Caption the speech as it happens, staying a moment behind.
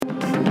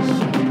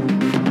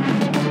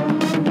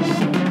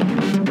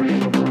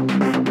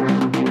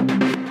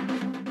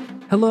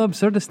Hello,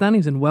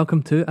 Absurdistanis, and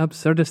welcome to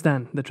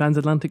Absurdistan, the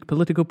transatlantic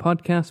political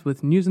podcast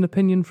with news and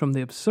opinion from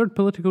the absurd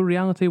political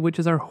reality which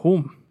is our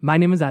home. My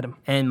name is Adam.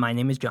 And my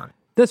name is John.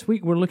 This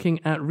week we're looking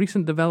at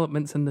recent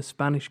developments in the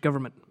Spanish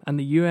government and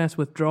the US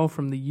withdrawal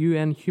from the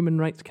UN Human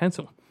Rights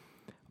Council.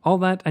 All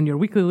that and your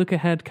weekly look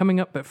ahead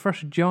coming up, but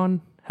first,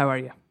 John, how are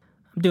you?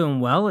 I'm doing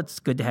well. It's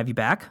good to have you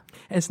back.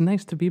 It's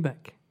nice to be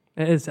back.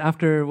 It is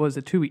after,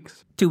 2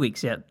 weeks? 2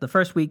 weeks, yeah. The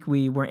first week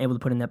we weren't able to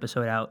put an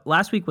episode out.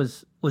 Last week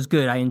was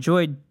good. I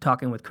enjoyed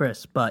talking with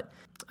Chris, but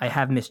I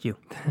have missed you.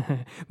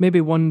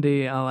 Maybe one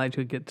day I'll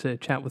actually get to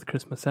chat with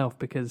Chris myself,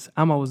 because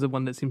I'm always the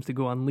one that seems to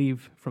go on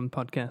leave from the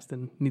podcast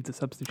and needs a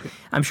substitute.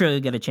 I'm sure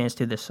you'll get a chance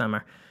to this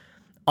summer.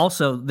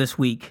 Also, this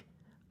week,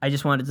 I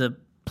just wanted to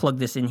plug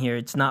this in here.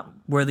 It's not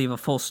worthy of a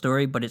full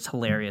story, but it's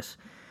hilarious.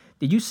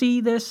 Did you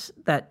see this,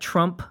 that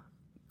Trump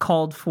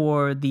called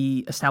for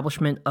the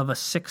establishment of a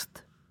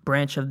sixth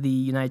branch of the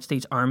United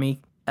States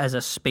Army as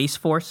a space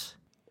force?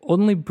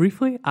 Only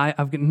briefly.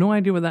 I've got no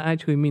idea what that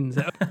actually means.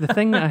 The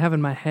thing that I have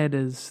in my head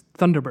is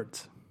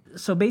Thunderbirds.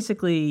 So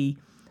basically,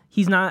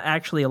 he's not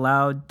actually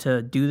allowed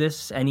to do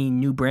this. Any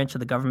new branch of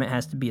the government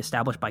has to be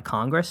established by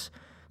Congress.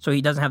 So he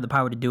doesn't have the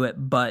power to do it,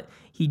 but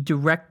he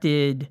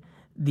directed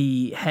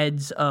the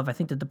heads of, I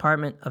think, the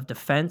Department of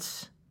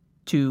Defense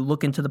to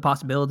look into the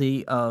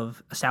possibility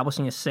of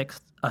establishing a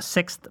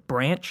sixth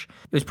branch.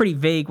 It was pretty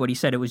vague what he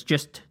said. It was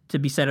just to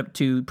be set up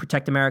to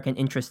protect American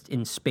interest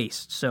in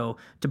space, so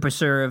to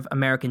preserve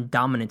American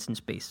dominance in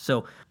space.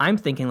 So I'm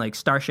thinking like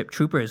Starship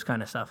Troopers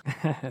kind of stuff.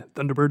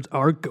 Thunderbirds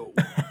are go.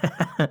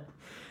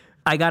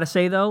 I gotta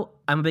say, though,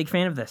 I'm a big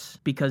fan of this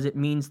because it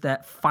means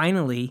that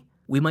finally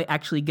we might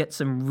actually get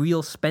some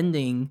real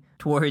spending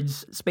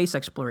towards space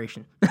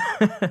exploration.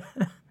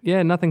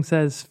 Yeah, nothing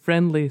says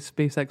friendly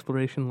space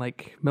exploration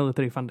like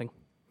military funding.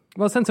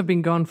 Well, since I've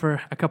been gone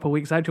for a couple of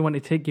weeks, I actually want to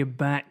take you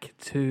back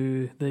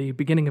to the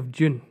beginning of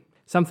June.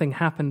 Something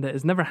happened that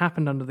has never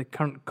happened under the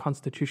current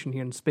constitution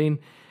here in Spain.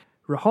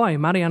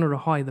 Mariano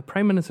Rajoy, the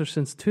Prime Minister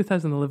since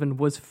 2011,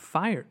 was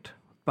fired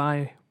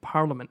by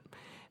Parliament.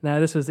 Now,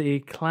 this was a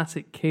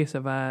classic case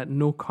of a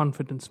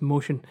no-confidence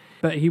motion,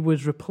 but he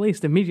was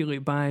replaced immediately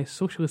by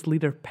Socialist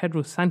leader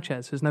Pedro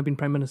Sanchez, who's now been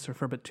Prime Minister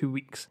for about 2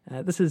 weeks.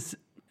 This has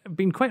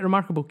been quite a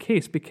remarkable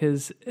case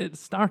because it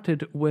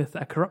started with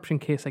a corruption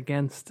case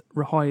against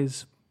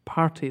Rajoy's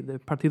party, the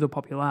Partido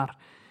Popular.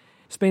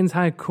 Spain's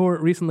High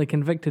Court recently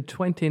convicted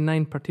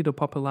 29 Partido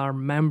Popular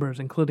members,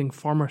 including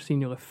former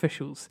senior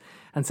officials,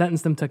 and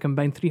sentenced them to a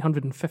combined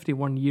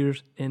 351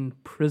 years in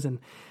prison.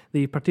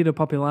 The Partido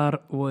Popular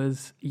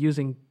was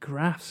using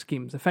graft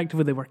schemes.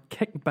 Effectively, they were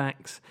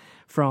kickbacks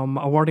from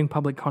awarding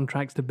public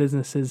contracts to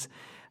businesses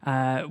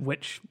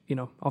which,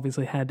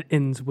 obviously had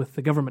ins with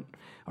the government,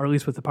 or at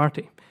least with the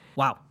party.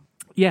 Wow.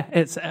 Yeah,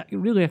 it's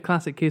really a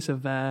classic case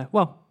of,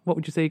 what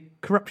would you say,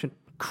 corruption.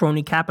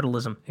 Crony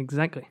capitalism.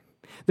 Exactly.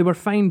 They were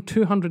fined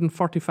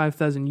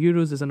 245,000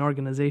 euros as an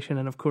organisation,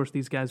 and of course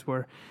these guys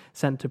were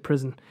sent to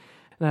prison.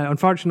 Now,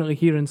 unfortunately,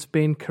 here in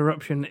Spain,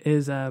 corruption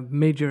is a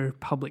major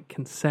public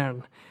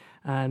concern,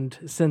 and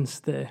since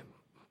the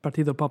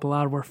Partido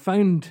Popular were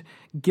found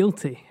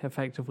guilty,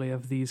 effectively,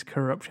 of these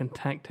corruption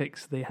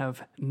tactics, they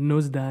have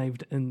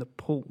nosedived in the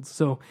polls.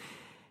 So,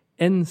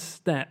 in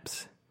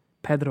steps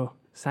Pedro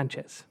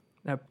Sanchez.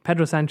 Now,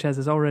 Pedro Sanchez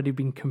has already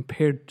been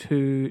compared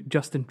to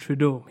Justin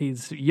Trudeau.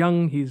 He's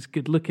young, he's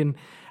good-looking,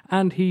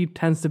 and he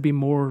tends to be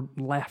more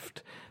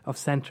left of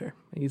centre.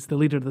 He's the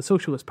leader of the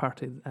Socialist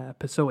Party,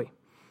 PSOE.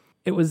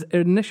 It was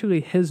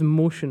initially his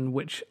motion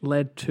which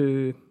led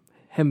to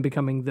him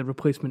becoming the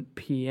replacement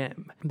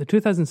PM. The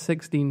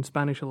 2016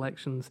 Spanish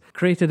elections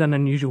created an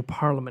unusual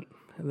parliament.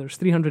 There's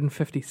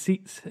 350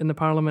 seats in the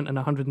parliament and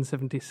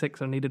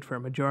 176 are needed for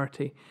a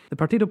majority. The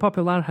Partido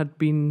Popular had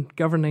been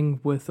governing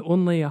with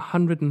only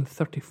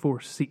 134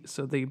 seats,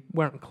 so they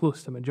weren't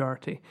close to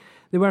majority.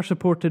 They were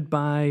supported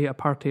by a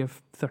party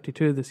of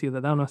 32, the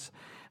Ciudadanos,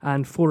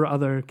 and 4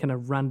 other kind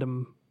of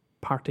random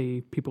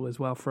party people as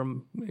well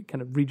from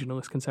kind of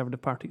regionalist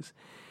conservative parties.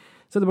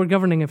 So they were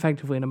governing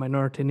effectively in a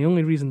minority, and the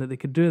only reason that they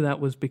could do that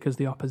was because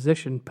the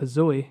opposition,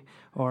 PSOE,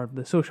 or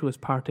the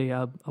Socialist Party,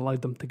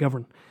 allowed them to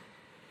govern.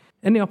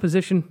 In the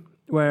opposition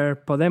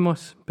were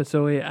Podemos,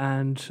 PSOE,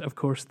 and, of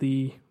course,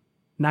 the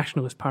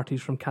nationalist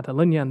parties from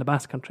Catalonia and the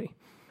Basque Country.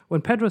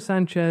 When Pedro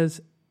Sanchez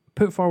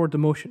put forward the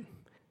motion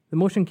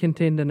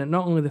contained in it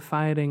not only the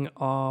firing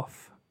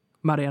of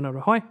Mariano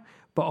Rajoy,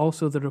 but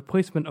also the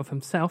replacement of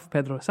himself,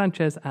 Pedro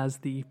Sanchez, as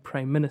the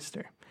Prime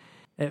Minister.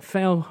 It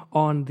fell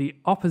on the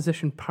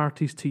opposition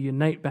parties to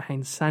unite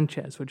behind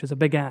Sanchez, which is a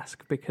big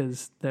ask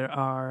because there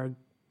are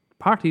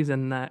parties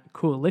in that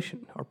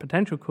coalition, or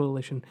potential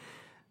coalition,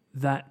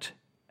 that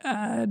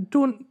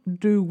don't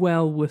do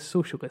well with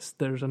socialists.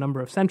 There's a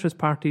number of centrist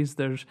parties,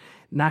 there's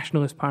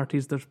nationalist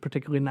parties, there's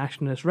particularly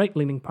nationalist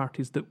right-leaning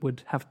parties that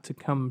would have to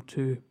come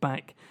to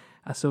back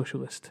a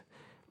socialist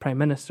prime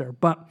minister.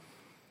 But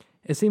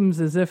it seems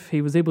as if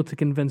he was able to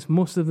convince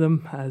most of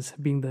them as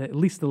being at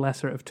least the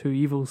lesser of two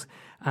evils,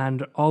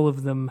 and all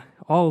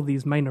of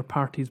these minor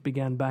parties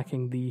began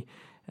backing the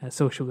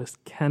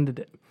socialist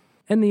candidate.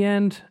 In the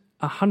end,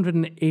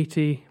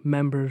 180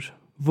 members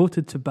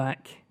voted to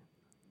back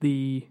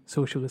the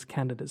socialist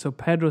candidate. So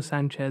Pedro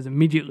Sanchez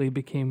immediately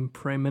became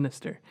prime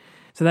minister.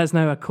 So that's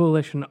now a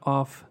coalition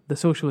of the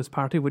Socialist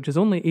Party, which is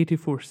only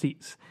 84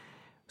 seats,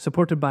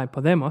 supported by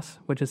Podemos,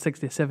 which has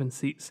 67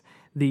 seats,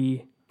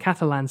 the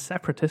Catalan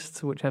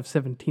separatists, which have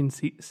 17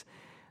 seats,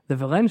 the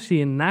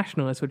Valencian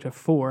nationalists, which have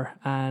 4,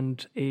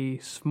 and a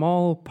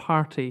small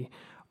party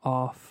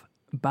of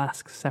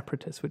Basque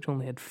separatists, which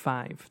only had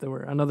 5. There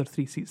were another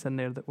 3 seats in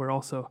there that were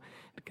also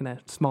kind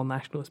of small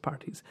nationalist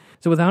parties.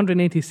 So with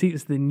 180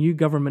 seats, the new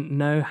government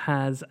now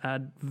has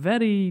a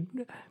very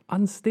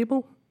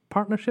unstable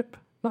partnership.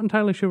 Not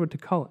entirely sure what to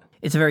call it.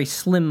 It's a very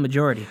slim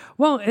majority.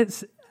 Well,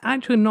 it's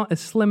actually not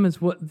as slim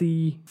as what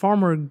the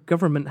former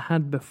government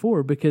had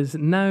before, because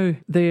now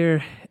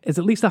there is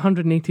at least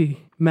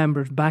 180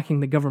 members backing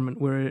the government,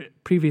 where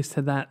previous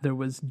to that there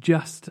was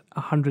just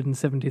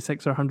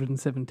 176 or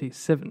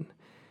 177.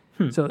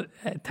 So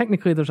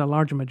technically there's a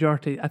larger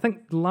majority. I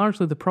think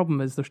largely the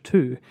problem is there's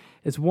 2.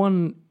 Is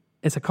one,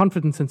 it's a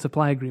confidence and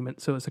supply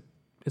agreement, so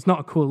it's not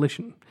a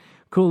coalition.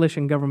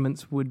 Coalition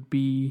governments would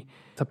be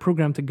a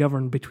program to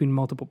govern between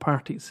multiple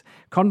parties.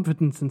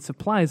 Confidence and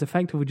supply is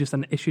effectively just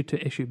an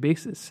issue-to-issue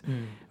basis,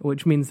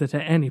 which means that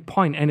at any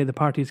point, any of the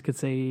parties could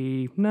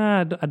say,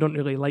 nah, I don't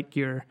really like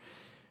your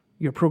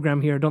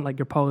program here, I don't like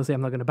your policy,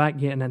 I'm not going to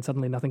back you, and then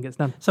suddenly nothing gets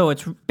done. So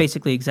it's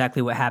basically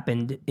exactly what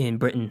happened in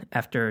Britain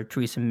after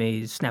Theresa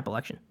May's snap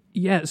election.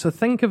 Yeah, so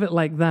think of it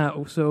like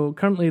that. So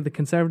currently the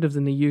Conservatives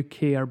in the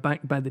UK are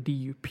backed by the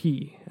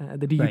DUP.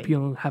 The DUP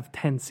only have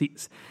 10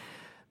 seats.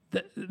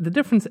 The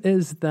difference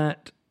is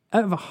that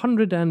out of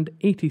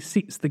 180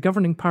 seats, the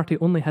governing party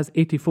only has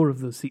 84 of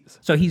those seats.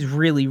 So he's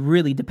really,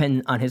 really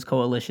dependent on his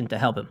coalition to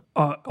help him.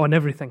 On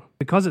everything.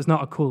 Because it's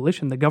not a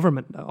coalition, the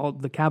government, all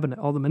the cabinet,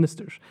 all the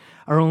ministers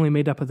are only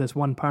made up of this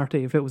one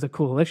party. If it was a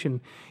coalition,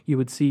 you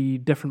would see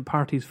different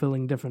parties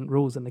filling different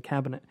roles in the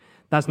cabinet.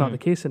 That's not the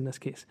case in this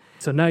case.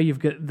 So now you've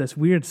got this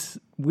weird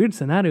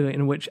scenario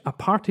in which a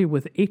party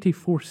with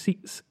 84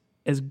 seats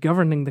is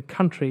governing the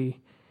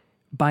country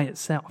by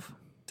itself.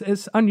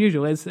 It's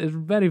unusual. It's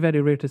very, very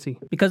rare to see.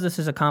 Because this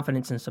is a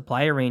confidence and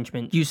supply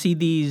arrangement, you see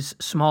these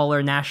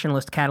smaller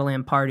nationalist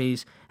Catalan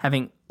parties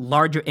having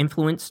larger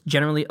influence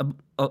generally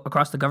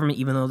across the government,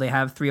 even though they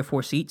have 3 or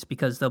 4 seats,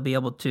 because they'll be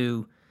able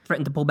to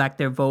threaten to pull back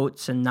their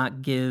votes and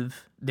not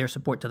give their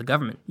support to the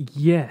government.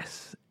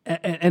 Yes.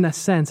 In a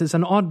sense, it's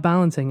an odd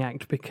balancing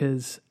act,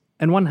 because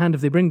on one hand, if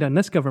they bring down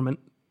this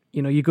government,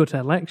 you go to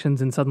elections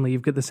and suddenly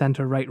you've got the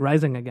centre-right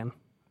rising again.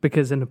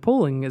 Because in the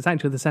polling, it's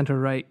actually the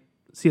centre-right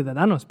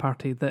Ciudadanos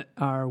party that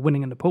are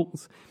winning in the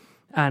polls,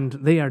 and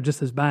they are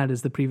just as bad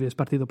as the previous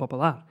Partido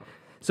Popular.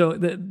 So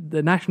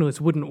the nationalists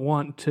wouldn't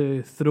want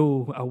to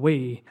throw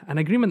away an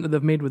agreement that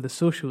they've made with the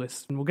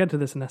socialists, and we'll get to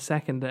this in a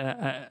second,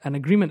 an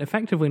agreement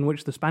effectively in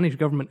which the Spanish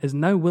government is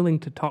now willing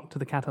to talk to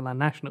the Catalan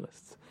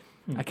nationalists,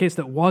 a case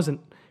that wasn't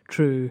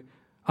true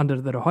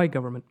under the Rajoy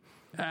government.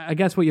 I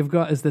guess what you've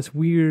got is this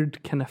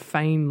weird kind of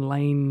fine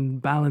line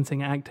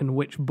balancing act in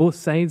which both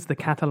sides, the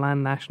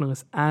Catalan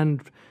nationalists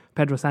and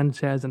Pedro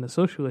Sanchez and the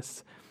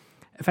socialists,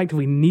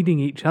 effectively needing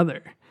each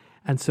other.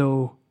 And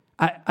so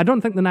I don't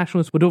think the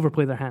nationalists would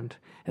overplay their hand.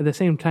 At the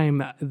same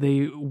time,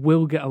 they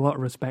will get a lot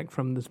of respect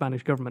from the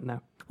Spanish government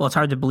now. Well, it's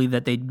hard to believe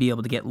that they'd be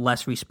able to get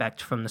less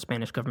respect from the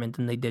Spanish government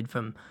than they did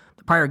from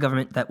the prior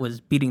government that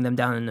was beating them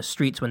down in the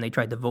streets when they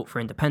tried to vote for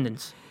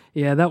independence.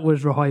 Yeah, that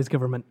was Rajoy's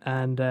government,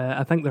 and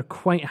I think they're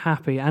quite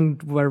happy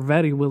and were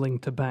very willing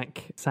to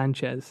back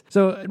Sanchez.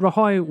 So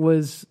Rajoy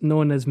was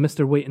known as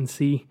Mr. Wait and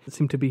See. It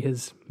seemed to be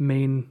his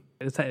main,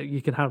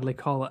 you could hardly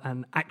call it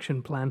an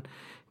action plan,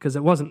 because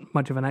it wasn't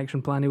much of an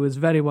action plan. He was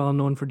very well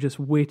known for just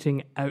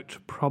waiting out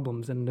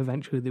problems, and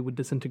eventually they would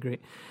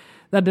disintegrate.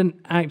 That didn't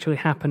actually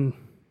happen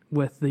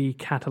with the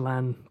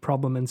Catalan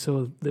problem, and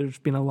so there's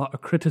been a lot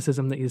of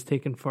criticism that he's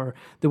taken for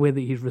the way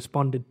that he's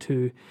responded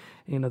to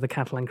the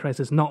Catalan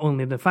crisis. Not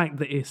only the fact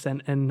that he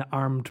sent in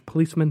armed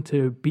policemen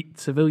to beat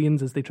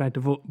civilians as they tried to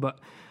vote, but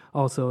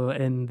also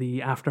in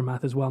the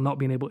aftermath as well, not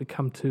being able to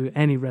come to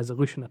any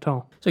resolution at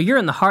all. So you're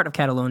in the heart of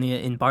Catalonia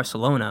in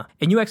Barcelona,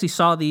 and you actually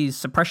saw these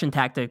suppression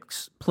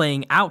tactics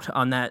playing out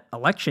on that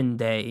election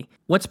day.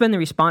 What's been the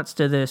response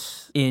to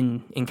this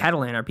in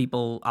Catalan? Are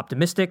people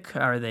optimistic?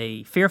 Are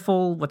they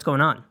fearful? What's going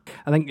on?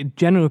 I think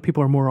generally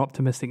people are more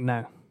optimistic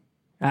now.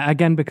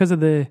 Again, because of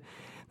the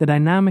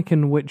dynamic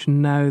in which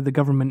now the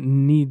government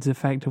needs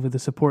effectively the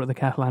support of the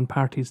Catalan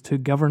parties to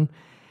govern.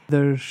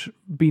 There's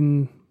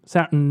been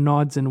certain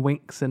nods and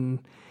winks and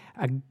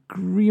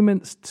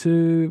agreements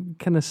to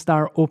kind of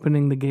start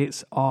opening the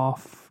gates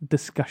of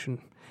discussion.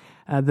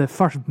 The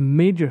first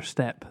major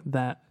step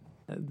that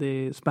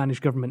the Spanish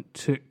government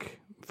took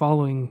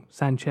following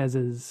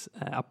Sanchez's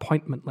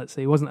appointment, let's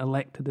say, he wasn't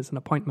elected, it's an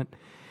appointment,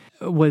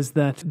 was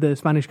that the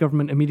Spanish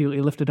government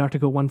immediately lifted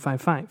Article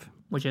 155.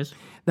 Which is?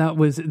 That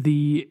was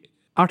the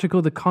article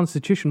of the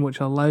Constitution which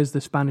allows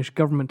the Spanish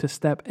government to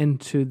step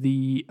into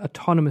the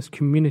autonomous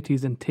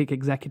communities and take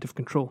executive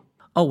control.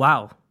 Oh,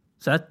 wow.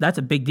 So that's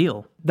a big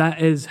deal.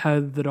 That is how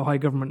the Rajoy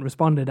government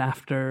responded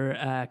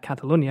after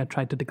Catalonia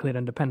tried to declare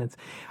independence,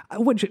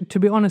 which, to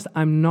be honest,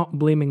 I'm not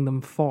blaming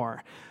them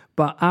for.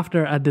 But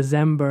after a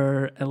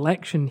December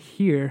election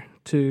here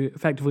to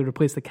effectively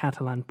replace the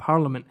Catalan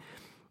parliament,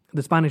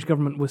 the Spanish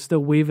government was still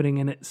wavering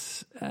in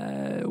its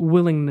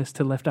willingness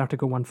to lift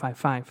Article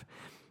 155.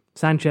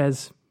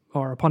 Sanchez,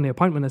 or upon the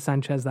appointment of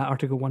Sanchez, that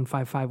Article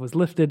 155 was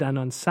lifted, and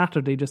on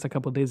Saturday, just a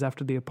couple of days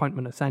after the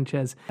appointment of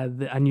Sanchez,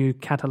 a new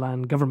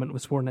Catalan government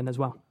was sworn in as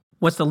well.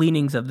 What's the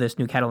leanings of this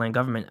new Catalan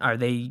government? Are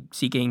they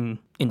seeking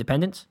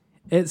independence?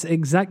 It's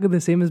exactly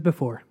the same as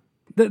before.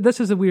 This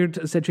is a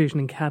weird situation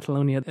in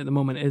Catalonia at the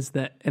moment, is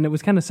that, and it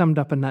was kind of summed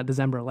up in that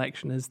December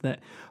election, is that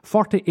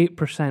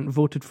 48%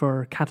 voted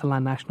for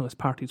Catalan nationalist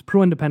parties,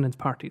 pro-independence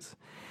parties.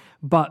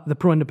 But the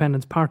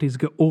pro-independence parties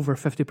got over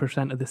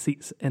 50% of the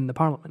seats in the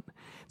parliament.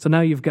 So now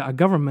you've got a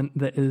government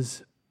that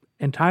is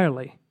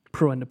entirely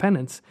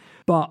pro-independence,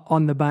 but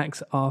on the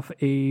backs of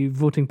a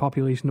voting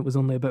population that was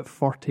only about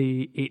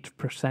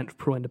 48%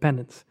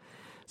 pro-independence.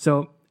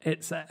 So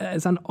it's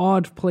an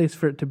odd place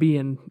for it to be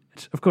in.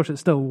 Of course, it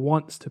still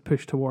wants to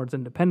push towards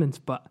independence,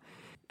 but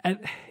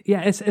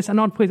it's an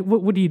odd place.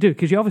 What do you do?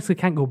 Because you obviously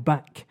can't go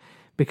back,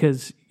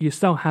 because you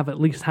still have at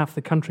least half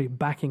the country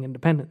backing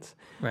independence.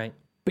 Right.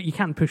 But you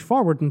can't push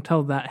forward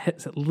until that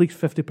hits at least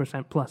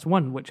 50% plus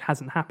one, which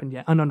hasn't happened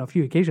yet. And on a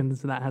few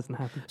occasions, that hasn't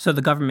happened. So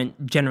the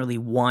government generally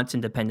wants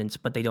independence,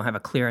 but they don't have a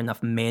clear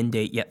enough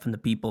mandate yet from the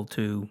people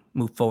to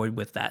move forward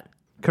with that.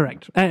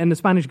 Correct. And the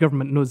Spanish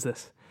government knows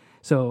this.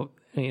 So,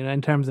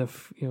 in terms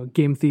of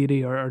game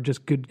theory or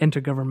just good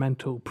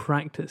intergovernmental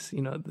practice,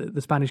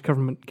 the Spanish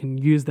government can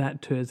use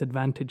that to its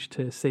advantage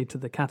to say to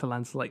the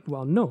Catalans, like,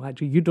 well, no,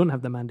 actually, you don't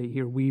have the mandate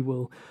here. We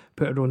will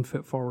put our own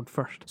foot forward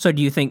first. So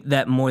do you think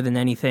that more than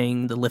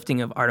anything, the lifting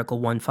of Article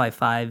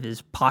 155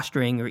 is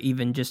posturing, or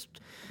even just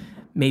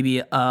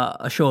maybe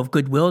a show of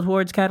goodwill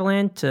towards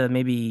Catalan to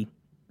maybe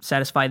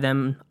satisfy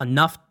them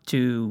enough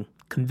to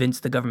convince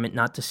the government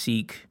not to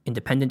seek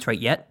independence right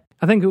yet?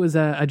 I think it was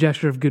a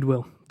gesture of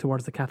goodwill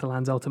towards the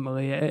Catalans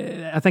ultimately.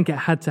 I think it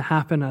had to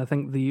happen. I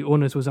think the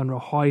onus was on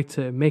Rajoy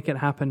to make it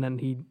happen, and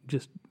he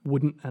just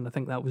wouldn't, and I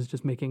think that was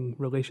just making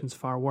relations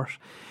far worse.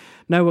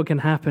 Now what can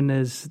happen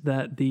is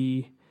that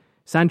the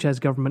Sanchez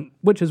government,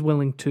 which is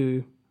willing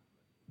to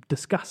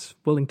discuss,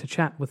 willing to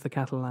chat with the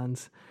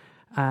Catalans,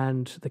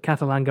 and the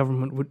Catalan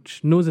government,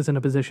 which knows it's in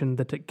a position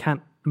that it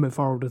can't move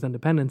forward with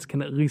independence,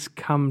 can at least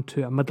come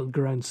to a middle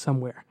ground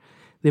somewhere.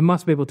 They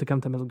must be able to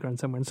come to middle ground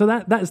somewhere. And so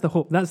that is the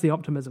hope. That's the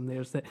optimism there,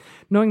 is that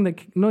knowing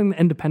that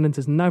independence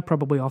is now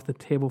probably off the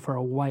table for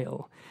a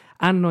while,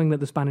 and knowing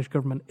that the Spanish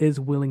government is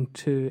willing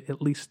to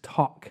at least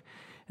talk,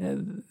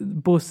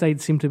 both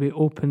sides seem to be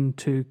open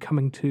to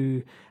coming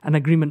to an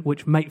agreement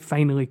which might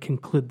finally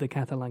conclude the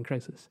Catalan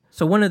crisis.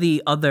 So one of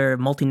the other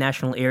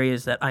multinational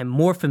areas that I'm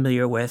more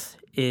familiar with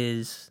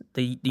is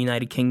the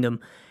United Kingdom.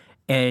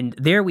 And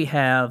there we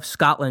have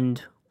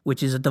Scotland,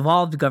 which is a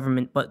devolved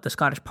government, but the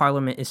Scottish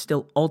Parliament is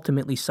still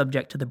ultimately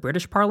subject to the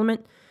British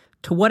Parliament.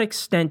 To what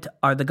extent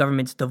are the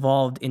governments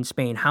devolved in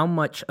Spain? How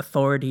much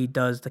authority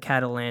does the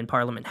Catalan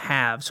Parliament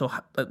have? So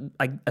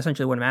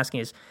essentially what I'm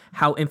asking is,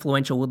 how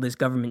influential will this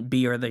government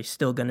be? Or are they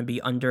still going to be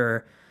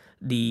under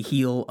the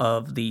heel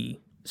of the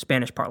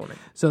Spanish Parliament?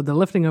 So the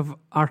lifting of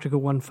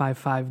Article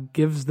 155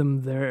 gives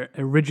them their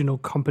original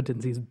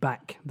competencies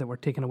back that were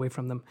taken away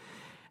from them.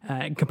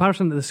 In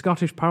comparison to the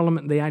Scottish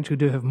Parliament, they actually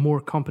do have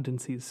more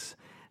competencies.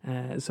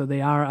 So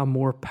they are a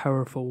more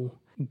powerful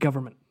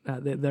government.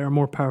 They're a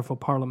more powerful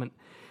parliament.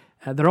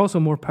 They're also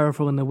more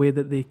powerful in the way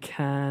that they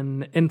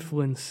can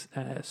influence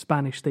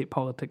Spanish state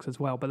politics as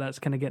well, but that's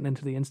kind of getting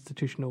into the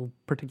institutional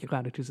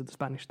particularities of the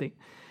Spanish state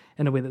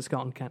in a way that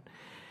Scotland can't.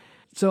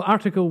 So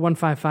Article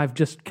 155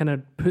 just kind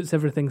of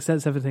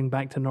sets everything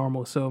back to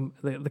normal. So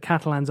the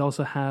Catalans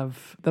also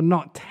have, they're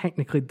not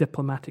technically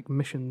diplomatic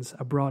missions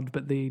abroad,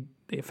 but they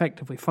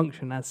effectively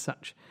function as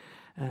such.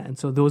 And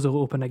so those will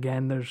open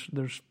again.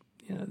 There's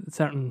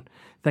certain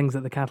things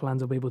that the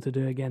Catalans will be able to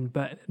do again,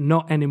 but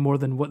not any more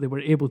than what they were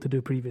able to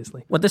do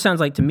previously. What this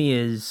sounds like to me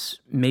is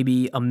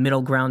maybe a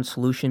middle ground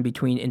solution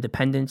between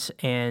independence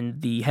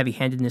and the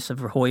heavy-handedness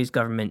of Rajoy's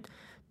government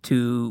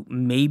to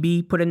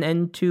maybe put an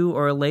end to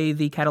or allay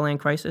the Catalan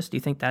crisis. Do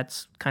you think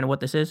that's kind of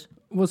what this is?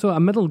 Well, so a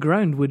middle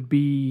ground would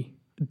be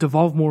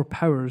devolve more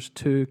powers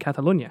to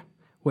Catalonia,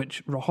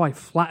 which Rajoy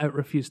flat out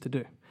refused to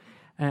do.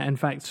 In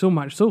fact, so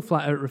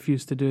flat out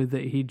refused to do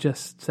that he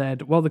just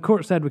said, well, the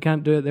court said we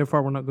can't do it,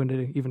 therefore we're not going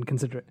to even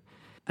consider it.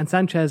 And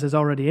Sanchez has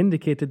already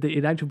indicated that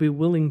he'd actually be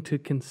willing to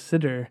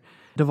consider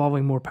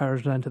devolving more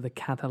powers down to the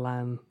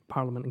Catalan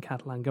parliament and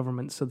Catalan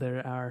government, so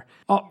there are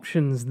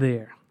options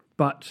there.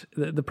 But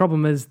the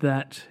problem is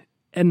that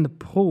in the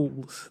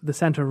polls, the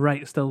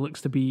centre-right still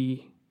looks to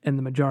be in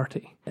the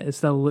majority. It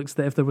still looks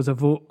that if there was a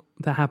vote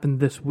that happened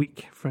this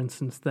week, for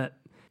instance, that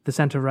the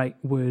centre-right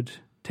would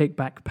take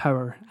back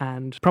power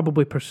and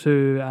probably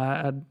pursue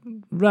a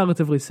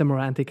relatively similar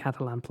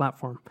anti-Catalan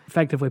platform.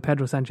 Effectively,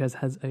 Pedro Sanchez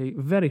has a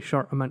very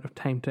short amount of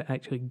time to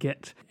actually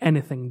get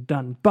anything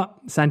done. But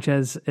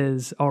Sanchez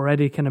is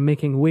already kind of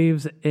making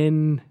waves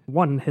in,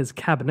 his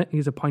cabinet.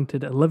 He's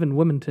appointed 11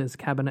 women to his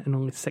cabinet and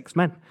only 6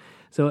 men.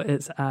 So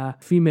it's a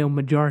female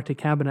majority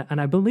cabinet,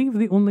 and I believe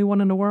the only one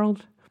in the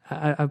world.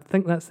 I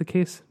think that's the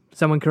case.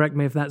 Someone correct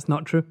me if that's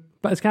not true.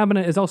 But his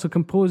cabinet is also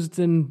composed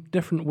in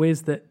different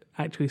ways that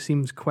actually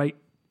seems quite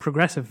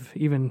progressive,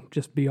 even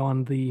just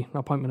beyond the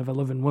appointment of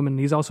 11 women.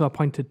 He's also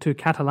appointed 2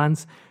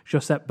 Catalans,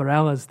 Josep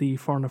Borrell as the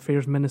Foreign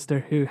Affairs Minister,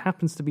 who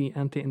happens to be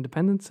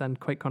anti-independence and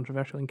quite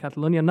controversial in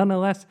Catalonia.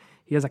 Nonetheless,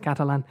 he is a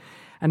Catalan.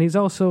 And he's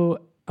also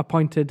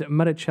appointed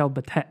Meritxell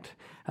Batet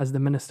as the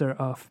Minister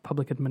of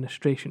Public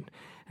Administration.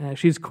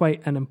 She's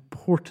quite an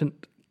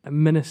important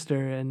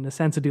minister in the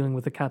sense of dealing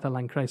with the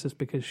Catalan crisis,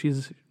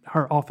 because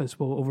her office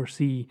will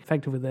oversee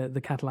effectively the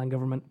Catalan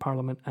government,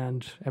 parliament,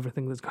 and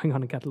everything that's going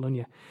on in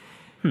Catalonia.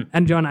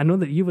 And John, I know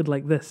that you would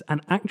like this.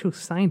 An actual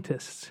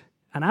scientist,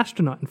 an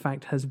astronaut in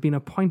fact, has been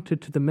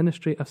appointed to the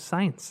Ministry of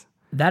Science.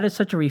 That is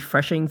such a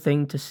refreshing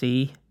thing to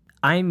see.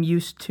 I'm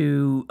used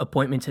to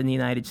appointments in the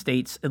United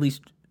States, at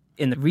least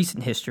in the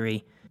recent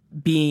history,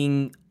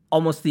 being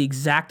almost the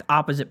exact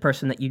opposite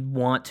person that you'd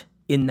want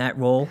in that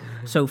role.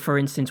 So, for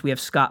instance, we have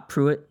Scott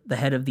Pruitt, the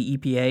head of the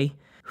EPA,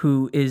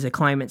 who is a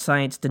climate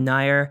science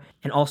denier,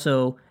 and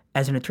also,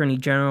 as an attorney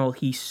general,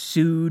 he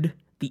sued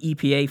the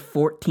EPA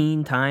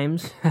 14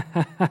 times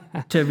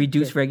to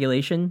reduce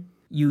regulation.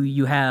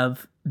 You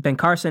have Ben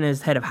Carson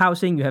as head of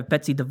housing. You have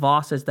Betsy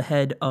DeVos as the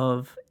head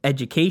of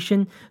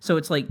education. So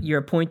it's like you're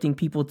appointing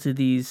people to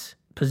these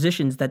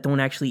positions that don't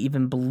actually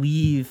even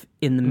believe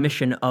in the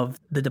mission of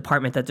the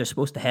department that they're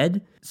supposed to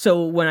head.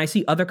 So when I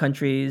see other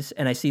countries,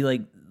 and I see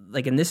like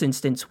in this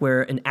instance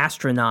where an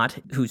astronaut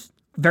who's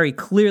very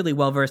clearly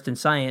well-versed in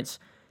science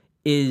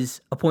is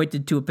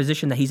appointed to a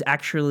position that he's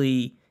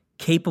actually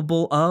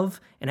capable of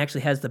and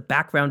actually has the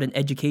background and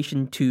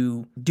education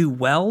to do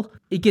well,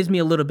 it gives me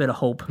a little bit of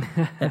hope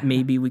that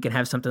maybe we can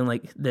have something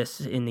like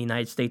this in the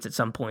United States at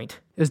some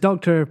point. Is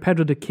Dr.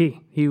 Pedro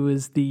Duque. He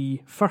was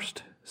the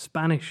first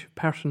Spanish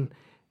person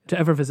to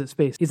ever visit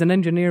space. He's an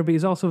engineer, but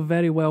he's also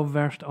very well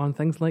versed on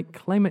things like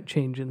climate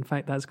change. In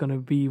fact, that's going to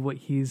be what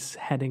he's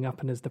heading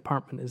up in his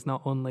department, is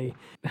not only,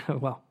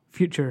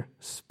 future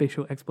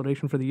spatial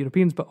exploration for the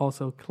Europeans, but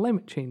also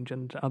climate change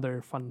and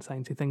other fun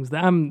sciencey things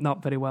that I'm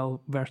not very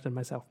well versed in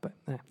myself, but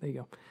there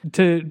you go.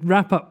 To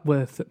wrap up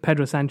with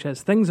Pedro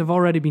Sanchez, things have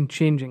already been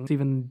changing,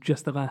 even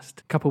just the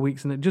last couple of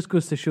weeks, and it just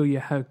goes to show you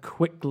how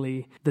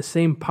quickly the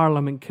same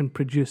parliament can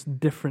produce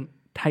different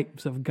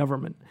types of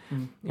government.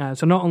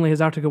 So not only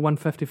has Article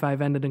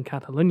 155 ended in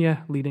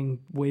Catalonia, leading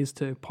ways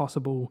to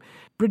possible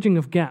bridging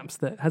of gaps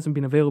that hasn't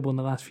been available in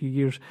the last few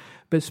years,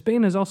 but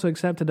Spain has also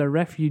accepted a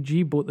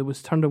refugee boat that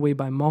was turned away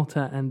by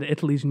Malta and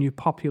Italy's new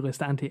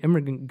populist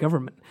anti-immigrant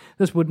government.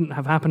 This wouldn't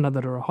have happened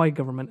under the Rajoy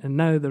government, and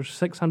now there's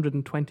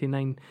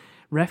 629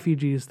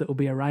 refugees that will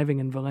be arriving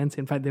in Valencia.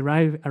 In fact, they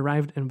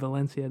arrived in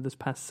Valencia this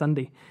past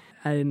Sunday,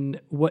 in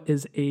what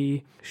is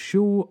a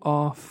show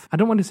of, I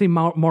don't want to say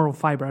moral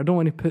fibre, I don't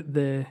want to put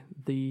the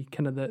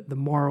kind of the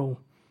moral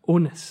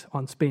onus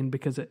on Spain,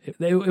 because it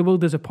will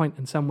disappoint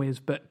in some ways,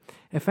 but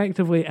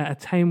effectively at a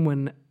time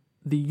when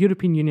the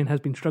European Union has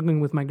been struggling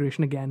with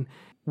migration again,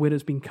 where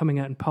it's been coming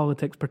out in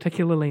politics,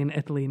 particularly in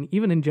Italy and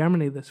even in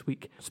Germany this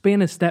week,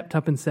 Spain has stepped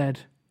up and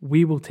said,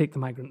 we will take the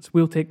migrants,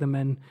 we'll take them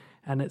in,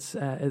 and it's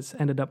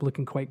ended up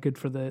looking quite good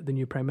for the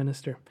new Prime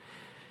Minister.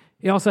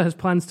 He also has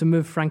plans to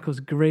move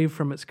Franco's grave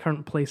from its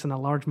current place in a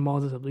large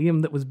mausoleum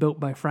that was built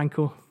by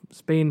Franco.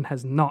 Spain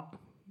has not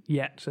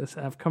yet,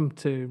 I've come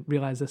to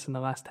realise this in the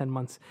last 10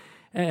 months,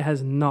 it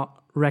has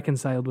not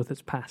reconciled with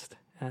its past.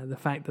 The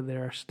fact that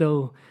there are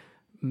still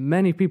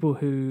many people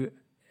who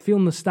feel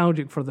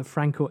nostalgic for the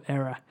Franco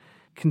era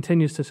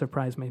continues to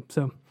surprise me.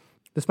 So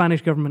the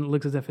Spanish government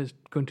looks as if it's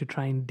going to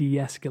try and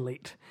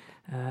de-escalate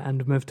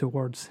and move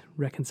towards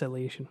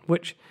reconciliation,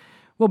 which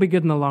will be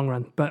good in the long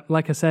run. But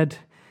like I said,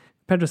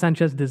 Pedro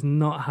Sanchez does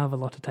not have a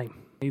lot of time.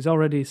 He's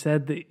already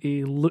said that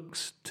he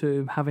looks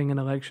to having an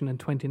election in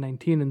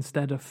 2019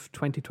 instead of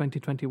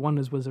 2020-21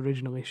 as was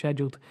originally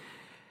scheduled.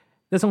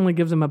 This only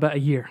gives him about a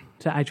year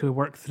to actually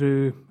work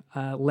through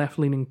a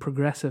left-leaning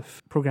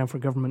progressive programme for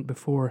government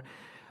before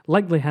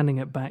likely handing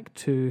it back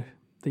to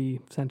the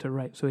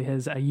centre-right. So he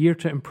has a year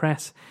to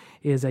impress.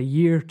 He has a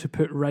year to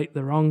put right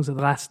the wrongs of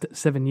the last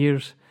 7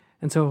 years.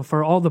 And so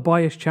for all the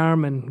boyish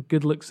charm and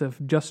good looks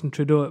of Justin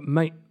Trudeau, it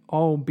might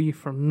all be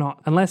for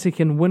naught, unless he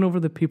can win over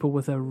the people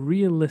with a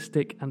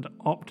realistic and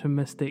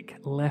optimistic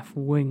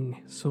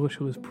left-wing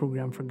socialist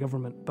programme for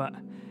government. But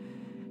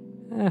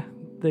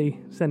the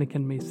cynic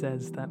in me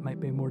says that might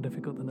be more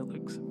difficult than it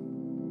looks.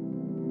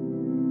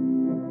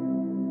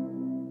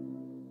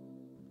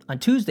 On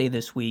Tuesday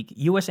this week,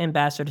 U.S.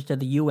 Ambassador to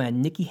the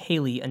UN Nikki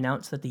Haley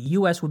announced that the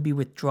U.S. would be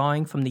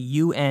withdrawing from the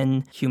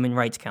UN Human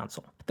Rights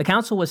Council. The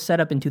council was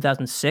set up in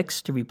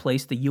 2006 to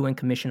replace the UN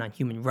Commission on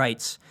Human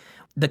Rights,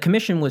 The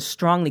commission was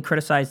strongly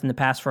criticized in the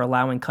past for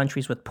allowing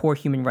countries with poor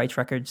human rights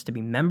records to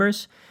be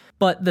members,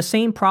 but the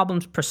same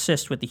problems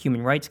persist with the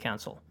Human Rights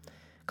Council.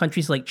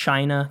 Countries like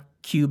China,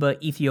 Cuba,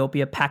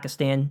 Ethiopia,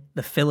 Pakistan,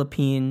 the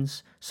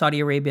Philippines, Saudi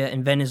Arabia,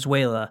 and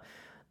Venezuela,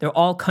 they're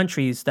all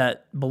countries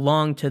that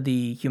belong to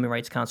the Human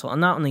Rights Council.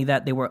 And not only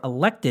that, they were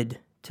elected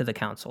to the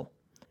council.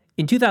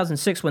 In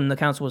 2006, when the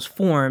council was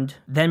formed,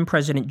 then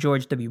President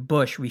George W.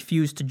 Bush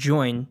refused to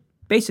join,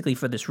 basically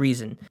for this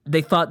reason.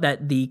 They thought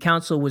that the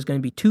council was going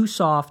to be too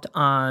soft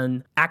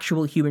on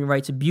actual human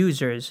rights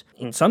abusers,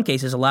 in some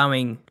cases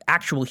allowing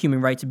actual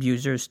human rights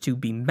abusers to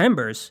be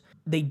members.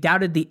 They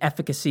doubted the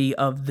efficacy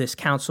of this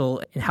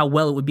council and how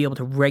well it would be able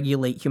to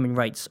regulate human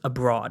rights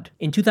abroad.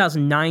 In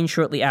 2009,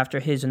 shortly after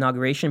his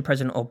inauguration,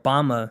 President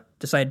Obama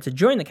decided to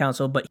join the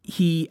council, but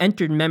he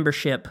entered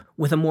membership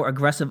with a more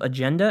aggressive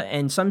agenda,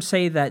 and some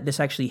say that this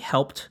actually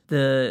helped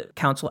the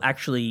council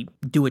actually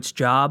do its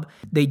job.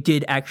 They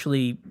did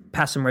actually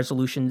pass some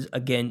resolutions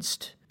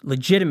against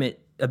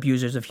legitimate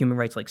abusers of human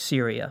rights like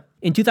Syria.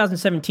 In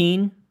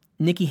 2017,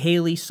 Nikki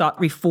Haley sought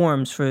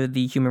reforms for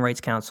the Human Rights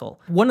Council.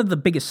 One of the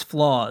biggest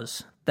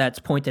flaws that's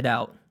pointed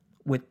out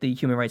with the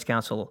Human Rights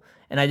Council,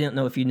 and I didn't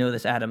know if you know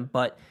this, Adam,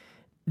 but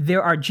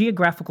there are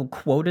geographical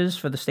quotas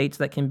for the states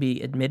that can be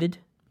admitted.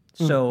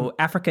 So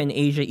Africa and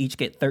Asia each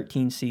get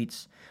 13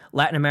 seats.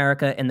 Latin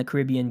America and the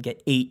Caribbean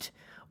get 8.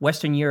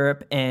 Western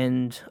Europe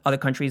and other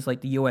countries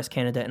like the US,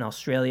 Canada, and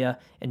Australia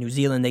and New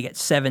Zealand, they get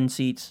 7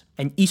 seats.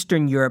 And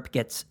Eastern Europe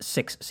gets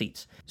 6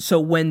 seats. So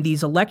when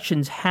these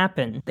elections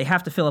happen, they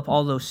have to fill up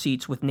all those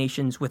seats with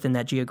nations within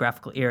that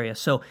geographical area.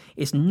 So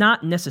it's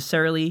not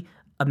necessarily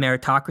a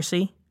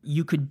meritocracy.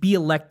 You could be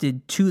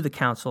elected to the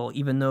council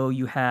even though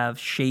you have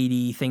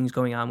shady things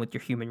going on with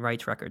your human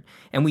rights record.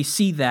 And we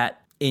see that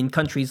in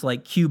countries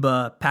like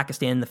Cuba,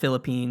 Pakistan, the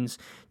Philippines,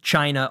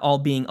 China, all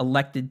being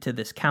elected to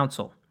this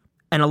council.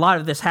 And a lot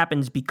of this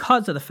happens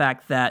because of the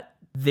fact that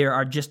there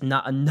are just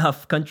not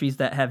enough countries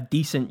that have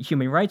decent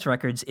human rights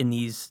records in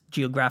these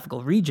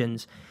geographical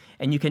regions.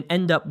 And you can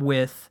end up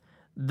with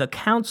the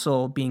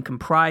council being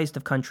comprised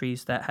of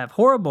countries that have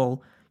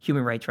horrible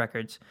human rights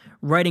records,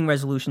 writing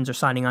resolutions or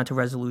signing onto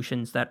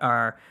resolutions that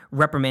are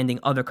reprimanding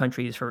other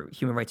countries for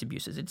human rights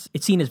abuses.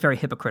 It's seen as very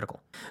hypocritical.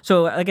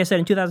 So, like I said,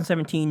 in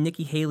 2017,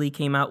 Nikki Haley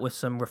came out with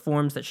some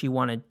reforms that she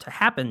wanted to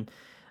happen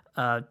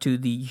to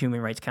the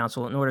Human Rights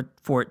Council in order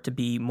for it to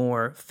be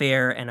more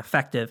fair and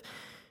effective.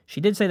 She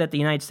did say that the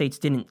United States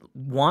didn't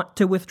want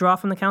to withdraw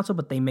from the council,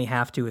 but they may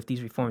have to if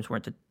these reforms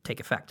weren't to take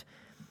effect.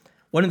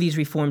 One of these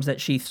reforms that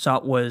she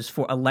sought was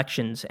for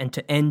elections and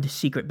to end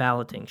secret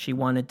balloting. She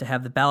wanted to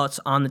have the ballots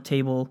on the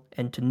table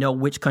and to know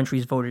which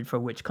countries voted for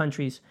which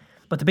countries.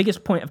 But the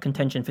biggest point of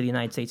contention for the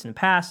United States in the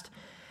past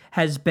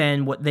has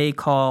been what they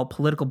call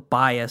political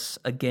bias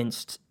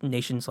against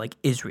nations like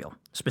Israel,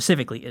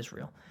 specifically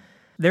Israel.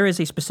 There is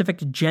a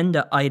specific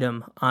agenda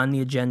item on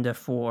the agenda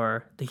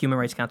for the Human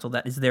Rights Council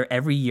that is there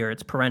every year.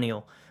 It's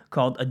perennial,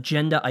 called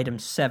Agenda Item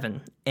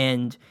 7,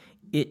 and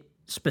it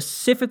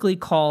specifically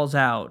calls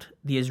out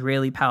the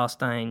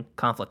Israeli-Palestine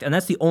conflict. And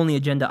that's the only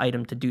agenda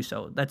item to do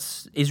so.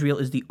 Israel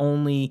is the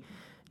only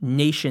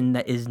nation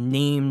that is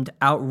named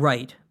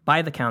outright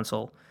by the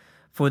council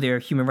for their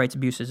human rights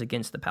abuses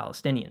against the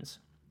Palestinians.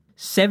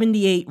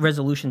 78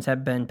 resolutions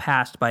have been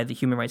passed by the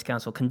Human Rights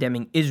Council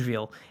condemning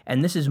Israel,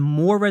 and this is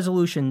more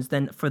resolutions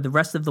than for the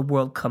rest of the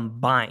world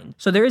combined.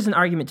 So there is an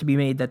argument to be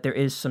made that there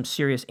is some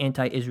serious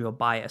anti-Israel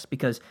bias,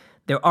 because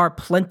there are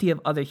plenty of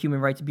other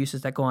human rights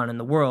abuses that go on in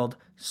the world,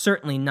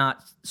 certainly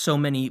not so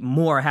many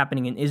more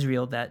happening in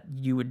Israel that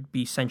you would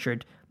be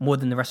censured more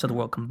than the rest of the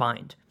world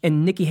combined.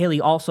 And Nikki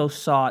Haley also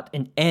sought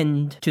an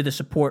end to the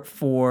support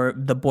for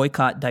the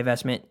boycott,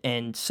 divestment,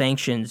 and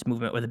sanctions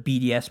movement, or the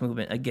BDS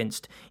movement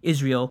against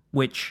Israel,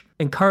 which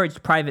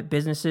encouraged private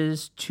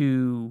businesses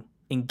to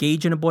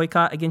engage in a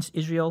boycott against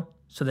Israel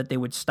so that they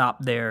would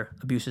stop their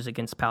abuses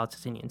against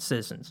Palestinian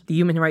citizens. The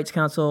Human Rights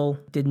Council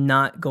did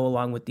not go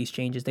along with these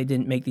changes. They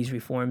didn't make these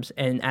reforms.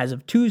 And as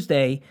of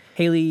Tuesday,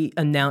 Haley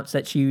announced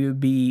that she would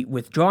be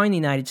withdrawing the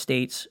United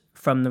States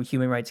from the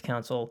Human Rights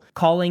Council,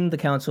 calling the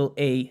council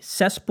a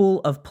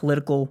cesspool of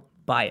political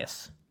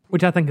bias.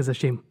 Which I think is a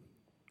shame.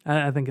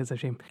 I think it's a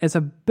shame. It's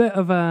a bit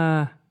of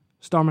a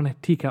storm in a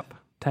teacup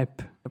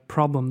type of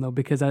problem, though,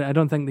 because I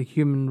don't think the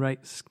Human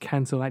Rights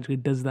Council actually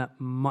does that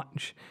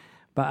much.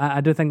 But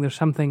I do think there's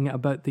something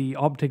about the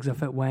optics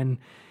of it when,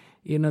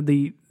 you know,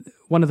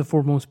 one of the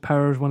foremost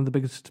powers, one of the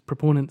biggest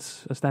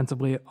proponents,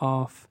 ostensibly,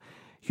 of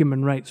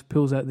human rights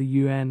pulls out the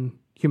UN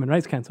Human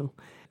Rights Council.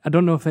 I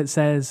don't know if it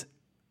says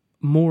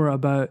more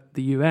about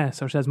the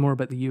US or says more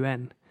about the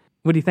UN.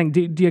 What do you think?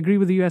 Do you agree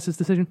with the US's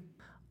decision?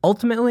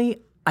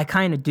 Ultimately, I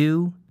kind of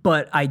do,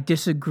 but I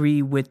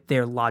disagree with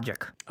their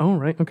logic. Oh,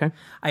 right, okay.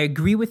 I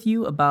agree with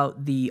you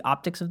about the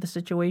optics of the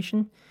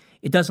situation.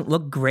 It doesn't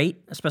look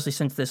great, especially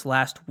since this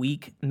last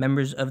week,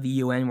 members of the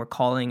UN were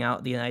calling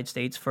out the United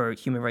States for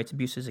human rights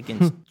abuses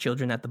against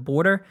children at the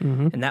border,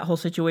 and that whole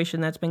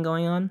situation that's been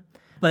going on.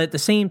 But at the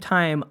same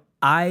time,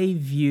 I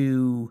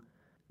view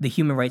the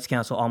Human Rights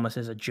Council almost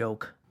as a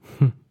joke.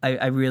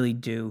 I really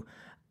do.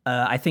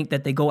 I think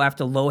that they go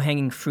after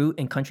low-hanging fruit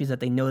in countries that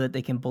they know that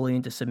they can bully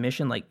into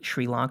submission, like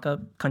Sri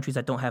Lanka, countries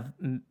that don't have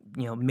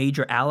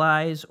major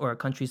allies or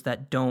countries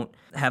that don't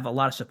have a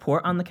lot of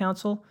support on the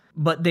council.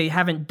 But they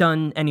haven't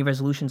done any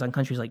resolutions on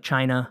countries like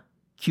China,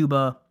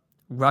 Cuba,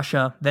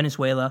 Russia,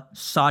 Venezuela,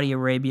 Saudi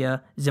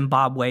Arabia,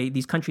 Zimbabwe,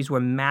 these countries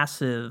where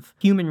massive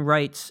human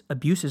rights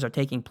abuses are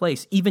taking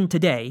place. Even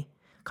today,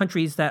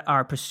 countries that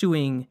are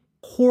pursuing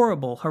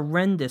horrible,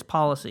 horrendous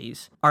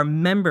policies are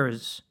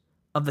members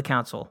of the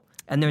council,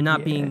 and they're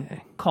not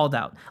being called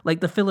out. Like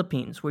the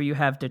Philippines, where you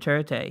have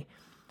Duterte,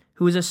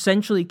 who is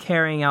essentially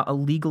carrying out a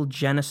legal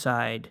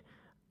genocide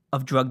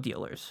of drug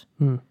dealers.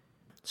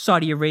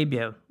 Saudi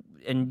Arabia,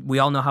 and we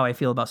all know how I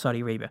feel about Saudi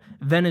Arabia.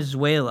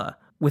 Venezuela,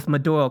 with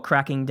Maduro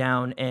cracking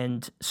down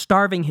and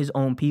starving his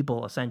own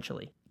people,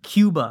 essentially.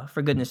 Cuba,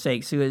 for goodness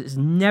sakes, who has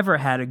never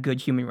had a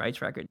good human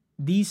rights record.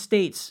 These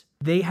states,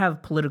 they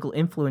have political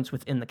influence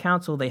within the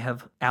council. They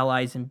have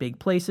allies in big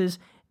places,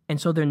 and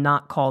so they're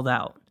not called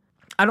out.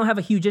 I don't have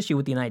a huge issue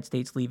with the United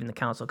States leaving the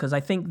council because I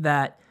think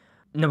that,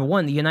 number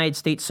one, the United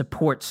States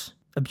supports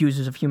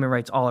abusers of human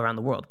rights all around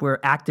the world. We're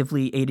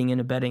actively aiding and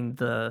abetting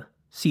the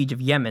siege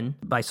of Yemen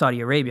by Saudi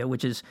Arabia,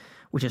 which is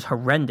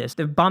horrendous.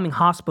 They're bombing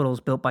hospitals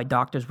built by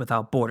Doctors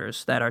Without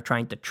Borders that are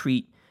trying to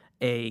treat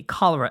a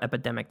cholera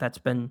epidemic that's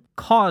been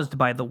caused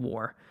by the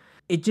war.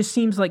 It just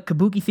seems like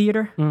kabuki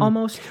theater,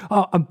 almost.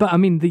 Oh, but I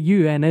mean, the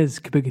UN is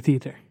kabuki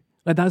theater.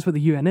 Like, that's what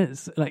the UN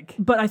is. Like,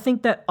 but I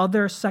think that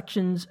other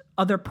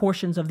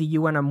portions of the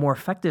UN are more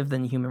effective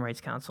than the Human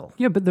Rights Council.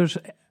 Yeah, but there's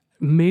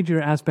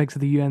major aspects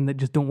of the UN that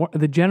just don't work.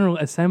 The General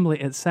Assembly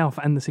itself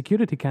and the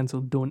Security Council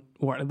don't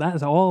work.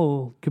 That's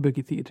all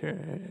kabuki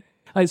theater.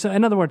 So,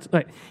 in other words,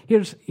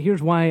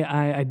 here's why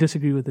I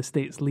disagree with the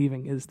states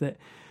leaving is that,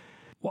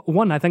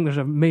 one, I think there's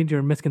a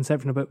major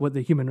misconception about what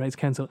the Human Rights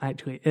Council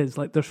actually is.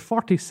 Like, there's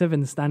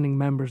 47 standing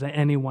members at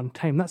any one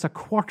time. That's a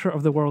quarter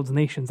of the world's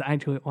nations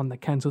actually on the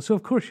council. So,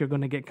 of course, you're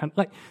going to get...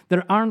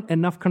 there aren't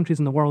enough countries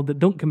in the world that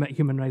don't commit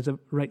human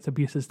rights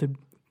abuses to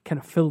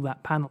kind of fill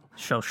that panel.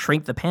 So,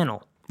 shrink the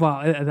panel.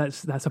 Well,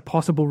 that's a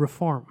possible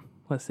reform,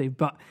 let's say.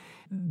 But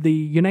the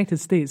United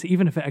States,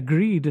 even if it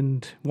agreed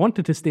and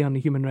wanted to stay on the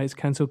Human Rights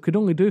Council, could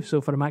only do so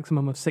for a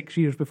maximum of 6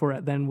 years before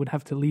it then would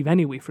have to leave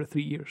anyway for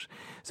 3 years.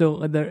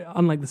 So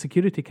unlike the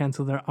Security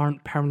Council, there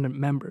aren't permanent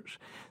members.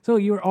 So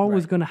you're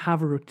always going to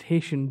have a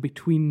rotation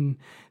between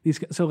these.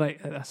 So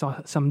I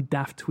saw some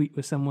daft tweet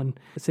with someone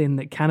saying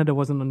that Canada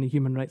wasn't on the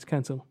Human Rights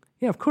Council.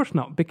 Yeah, of course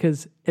not,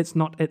 because it's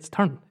not its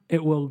turn.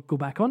 It will go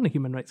back on the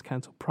Human Rights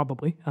Council,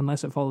 probably,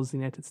 unless it follows the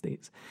United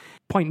States.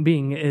 Point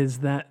being is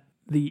that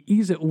the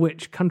ease at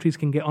which countries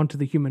can get onto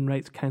the Human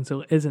Rights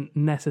Council isn't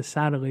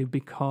necessarily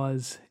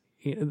because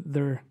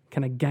they're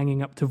kind of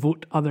ganging up to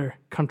vote other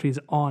countries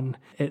on.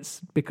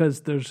 It's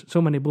because there's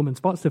so many blooming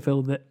spots to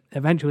fill that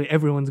eventually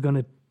everyone's going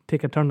to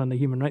take a turn on the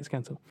Human Rights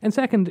Council. And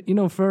second,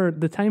 for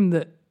the time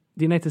that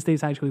the United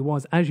States actually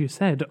was, as you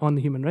said, on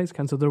the Human Rights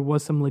Council, there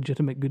was some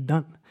legitimate good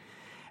done.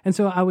 And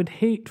so I would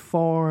hate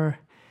for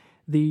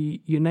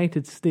the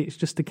United States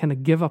just to kind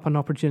of give up an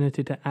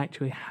opportunity to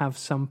actually have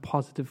some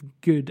positive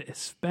good,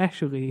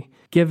 especially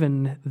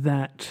given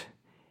that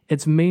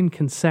its main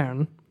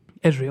concern,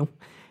 Israel,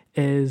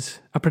 is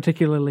a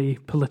particularly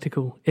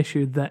political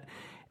issue that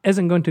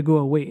isn't going to go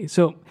away.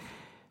 So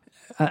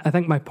I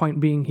think my point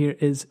being here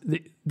is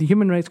the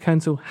Human Rights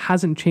Council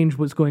hasn't changed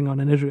what's going on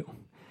in Israel.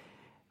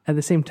 At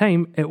the same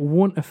time, it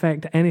won't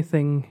affect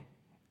anything,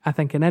 I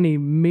think, in any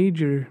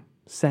major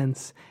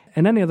sense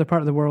in any other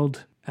part of the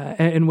world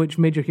in which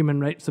major human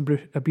rights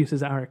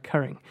abuses are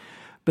occurring.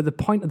 But the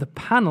point of the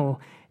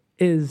panel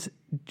is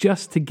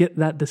just to get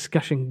that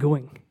discussion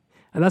going.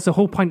 And that's the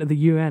whole point of the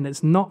UN.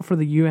 It's not for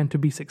the UN to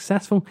be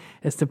successful,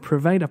 it's to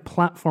provide a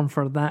platform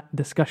for that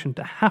discussion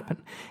to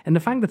happen. And the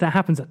fact that it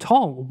happens at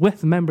all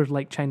with members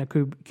like China,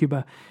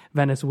 Cuba,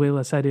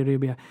 Venezuela, Saudi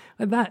Arabia,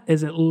 that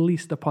is at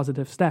least a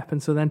positive step.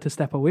 And so then to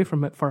step away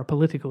from it for a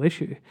political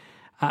issue,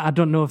 I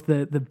don't know if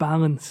the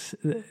balance,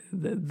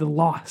 the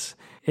loss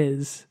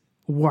is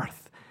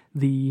worth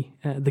the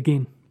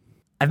gain.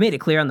 I've made it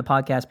clear on the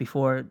podcast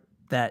before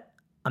that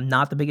I'm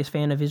not the biggest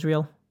fan of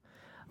Israel.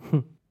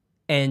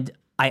 And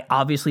I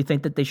obviously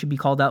think that they should be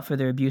called out for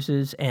their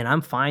abuses, and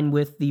I'm fine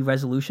with the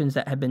resolutions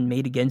that have been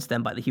made against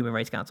them by the Human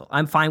Rights Council.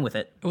 I'm fine with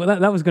it. Well,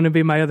 that was going to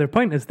be my other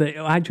point, is that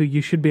actually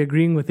you should be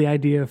agreeing with the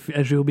idea of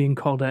Israel being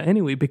called out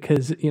anyway,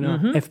 because,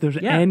 if there's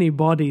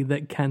anybody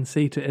that can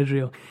say to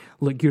Israel,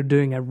 look, you're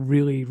doing a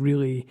really,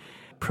 really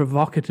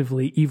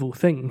provocatively evil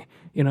thing,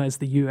 it's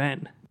the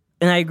UN.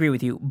 And I agree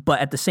with you,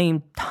 but at the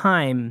same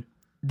time,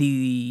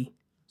 the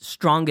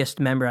strongest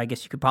member, I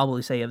guess you could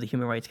probably say, of the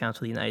Human Rights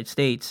Council of the United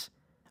States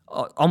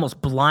almost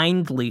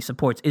blindly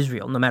supports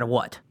Israel, no matter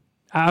what.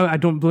 I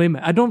don't blame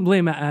it. I don't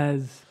blame it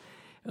as,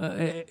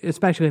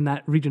 especially in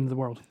that region of the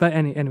world. But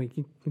anyway,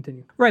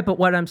 continue. Right, but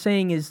what I'm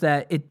saying is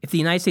that if the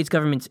United States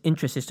government's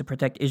interest is to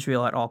protect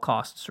Israel at all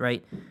costs,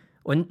 right?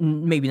 Well,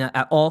 maybe not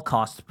at all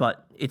costs,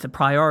 but it's a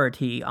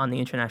priority on the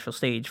international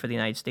stage for the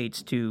United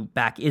States to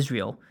back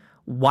Israel.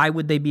 Why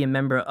would they be a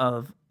member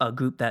of a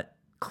group that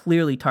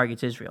clearly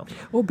targets Israel?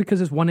 Well,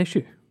 because it's one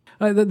issue.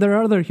 There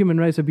are other human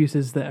rights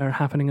abuses that are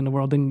happening in the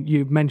world, and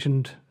you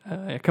mentioned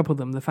a couple of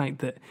them. The fact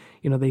that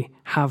they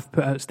have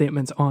put out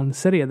statements on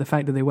Syria, the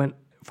fact that they went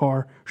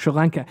for Sri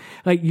Lanka.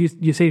 Like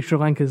you say, Sri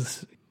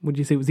Lanka's, would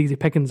you say it was easy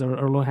pickings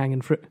or low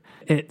hanging fruit?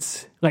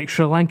 It's like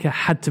Sri Lanka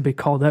had to be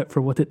called out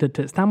for what it did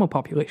to its Tamil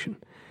population.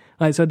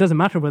 So it doesn't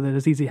matter whether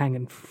it's easy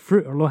hanging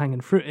fruit or low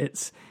hanging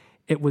fruit.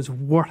 It was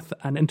worth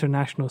an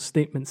international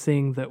statement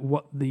saying that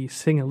what the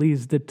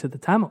Sinhalese did to the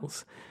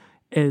Tamils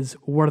is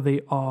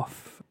worthy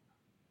of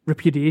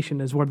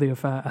repudiation, is worthy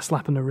of a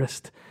slap on the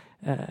wrist.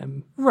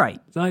 Right.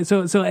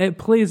 So it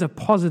plays a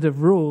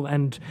positive role,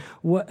 and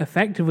what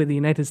effectively the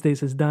United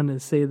States has done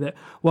is say that,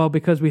 well,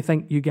 because we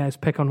think you guys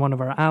pick on one of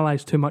our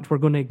allies too much, we're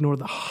going to ignore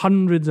the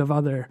hundreds of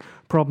other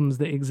problems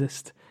that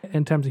exist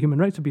in terms of human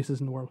rights abuses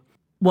in the world.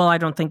 Well, I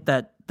don't think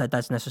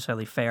that's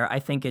necessarily fair. I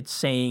think it's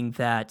saying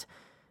that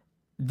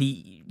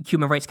the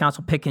Human Rights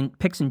Council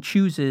picks and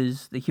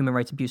chooses the human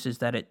rights abuses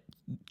that it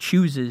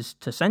chooses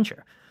to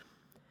censure.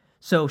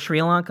 So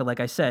Sri Lanka, like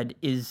I said,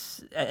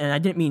 is, and I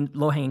didn't mean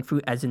low-hanging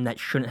fruit as in that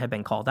shouldn't have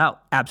been called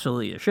out.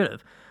 Absolutely, it should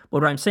have.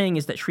 But what I'm saying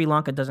is that Sri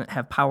Lanka doesn't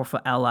have powerful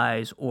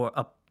allies or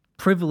a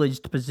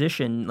privileged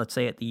position, let's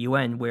say at the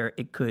UN, where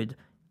it could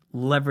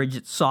leverage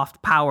its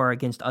soft power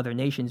against other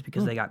nations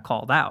because they got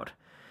called out.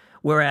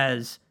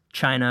 Whereas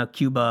China,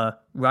 Cuba,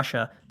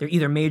 Russia, they're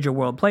either major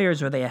world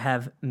players or they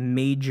have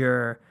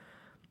major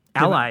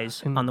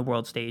allies on the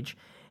world stage.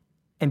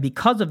 And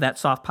because of that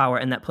soft power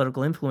and that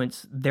political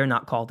influence, they're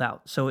not called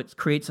out. So it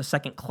creates a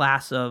second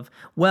class of,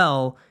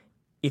 well,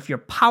 if you're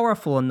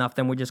powerful enough,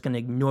 then we're just going to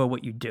ignore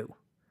what you do.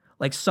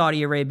 Like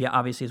Saudi Arabia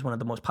obviously is one of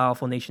the most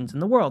powerful nations in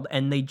the world,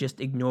 and they just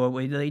ignore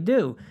what they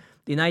do.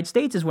 The United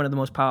States is one of the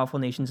most powerful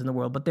nations in the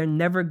world, but they're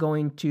never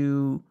going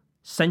to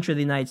censure the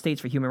United States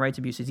for human rights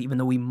abuses, even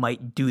though we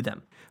might do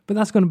them. But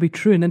that's going to be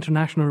true in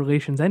international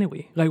relations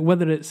anyway. Like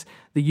whether it's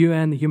the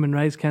UN, the Human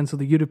Rights Council,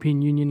 the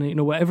European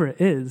Union, whatever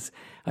it is,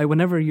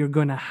 whenever you're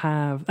going to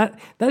have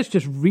that's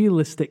just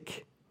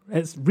realistic.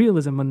 It's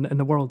realism in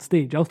the world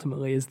stage.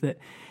 Ultimately, is that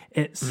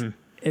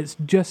it's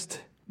just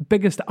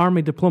biggest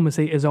army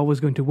diplomacy is always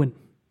going to win.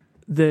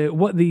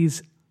 What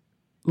these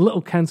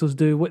little councils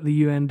do, what the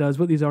UN does,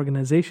 what these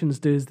organizations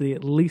do is they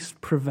at least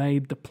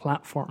provide the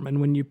platform. And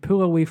when you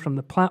pull away from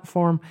the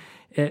platform,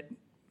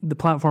 the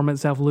platform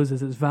itself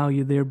loses its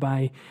value,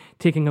 thereby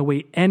taking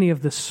away any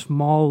of the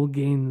small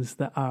gains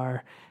that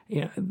are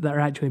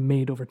actually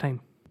made over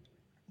time.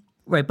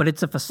 Right, but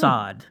it's a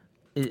facade.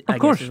 Of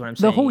course, is what I'm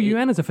saying. The whole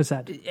UN is a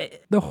facade.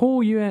 The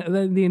whole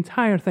UN, the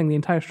entire thing, the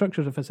entire structure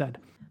is a facade.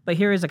 But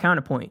here is a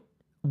counterpoint.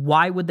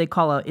 Why would they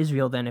call out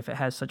Israel then if it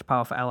has such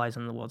powerful allies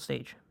on the world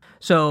stage?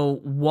 So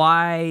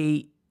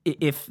why,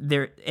 if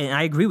there, and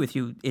I agree with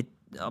you,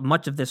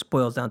 much of this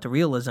boils down to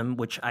realism,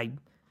 which I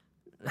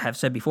have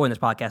said before in this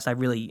podcast, I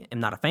really am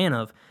not a fan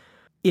of.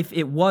 If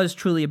it was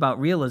truly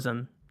about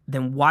realism,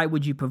 then why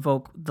would you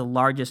provoke the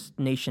largest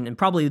nation and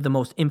probably the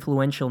most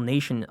influential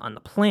nation on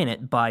the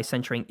planet by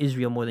censoring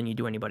Israel more than you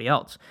do anybody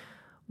else?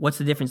 What's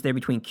the difference there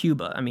between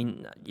Cuba? I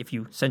mean, if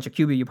you censor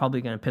Cuba, you're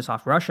probably going to piss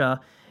off Russia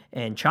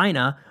and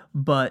China,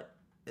 but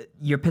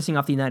you're pissing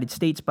off the United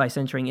States by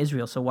censoring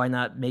Israel, so why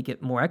not make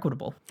it more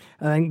equitable?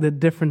 I think the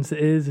difference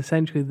is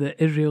essentially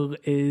that Israel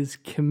is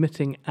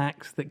committing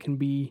acts that can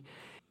be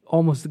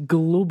almost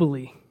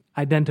globally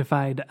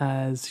identified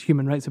as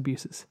human rights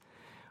abuses,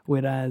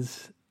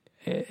 whereas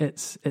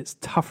it's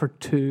tougher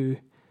to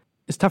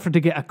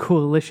get a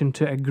coalition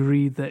to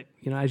agree that,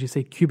 as you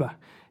say, Cuba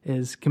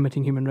is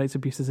committing human rights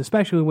abuses,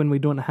 especially when we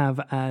don't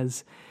have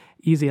as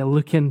easy a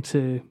look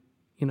into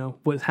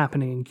what's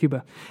happening in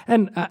Cuba.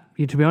 And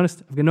to be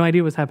honest, I've got no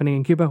idea what's happening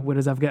in Cuba,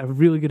 whereas I've got a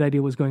really good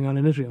idea what's going on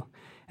in Israel.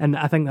 And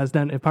I think that's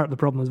down to part of the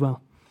problem as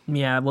well.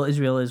 Yeah, well,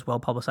 Israel is well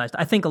publicized.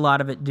 I think a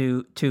lot of it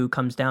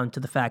comes down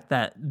to the fact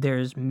that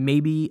there's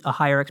maybe a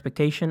higher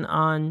expectation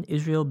on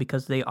Israel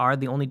because they are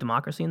the only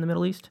democracy in the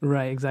Middle East.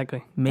 Right,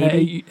 exactly.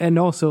 Maybe. And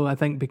also, I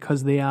think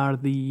because they are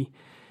the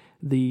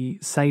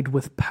side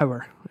with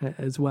power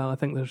as well. I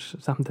think there's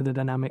something to the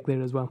dynamic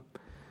there as well.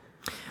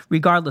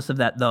 Regardless of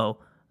that, though,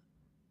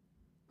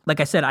 like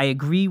I said, I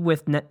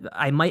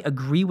might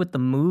agree with the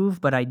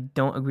move, but I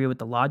don't agree with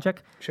the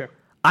logic. Sure.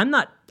 I'm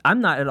not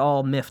at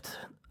all miffed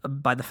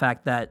by the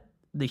fact that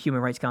the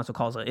Human Rights Council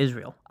calls out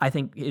Israel. I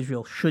think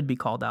Israel should be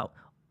called out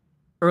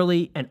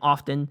early and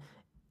often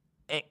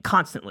and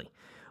constantly.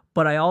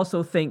 But I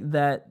also think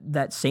that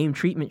that same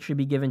treatment should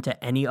be given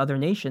to any other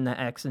nation that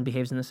acts and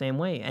behaves in the same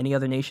way, any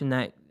other nation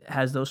that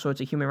has those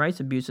sorts of human rights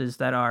abuses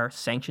that are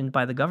sanctioned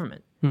by the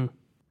government.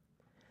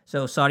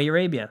 So Saudi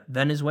Arabia,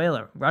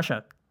 Venezuela,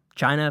 Russia,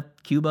 China,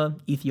 Cuba,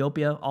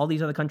 Ethiopia, all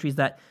these other countries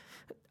that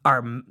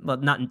are, well,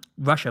 not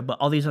Russia, but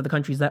all these other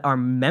countries that are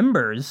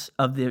members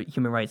of the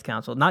Human Rights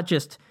Council, not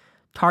just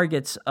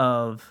targets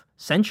of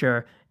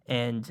censure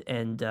and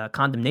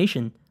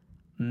condemnation,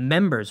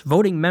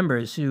 voting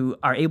members who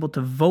are able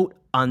to vote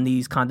on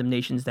these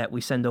condemnations that we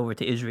send over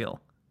to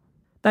Israel.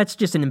 That's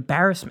just an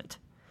embarrassment.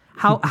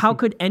 How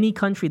could any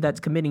country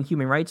that's committing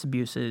human rights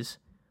abuses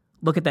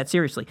look at that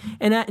seriously?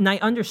 And I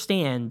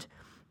understand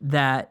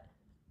that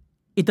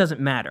it doesn't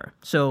matter.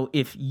 So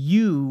if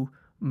you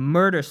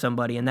murder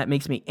somebody and that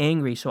makes me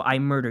angry, so I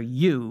murder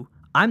you,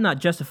 I'm not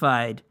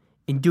justified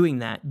in doing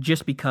that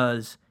just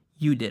because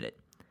you did it.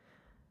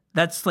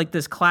 That's like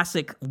this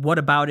classic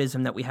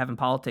whataboutism that we have in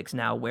politics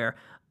now, where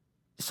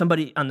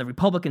somebody on the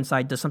Republican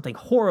side does something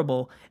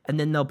horrible, and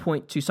then they'll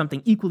point to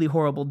something equally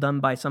horrible done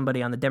by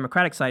somebody on the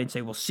Democratic side and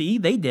say, well, see,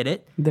 they did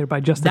it. Thereby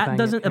justifying that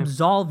doesn't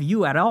absolve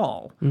you at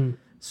all.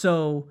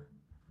 So,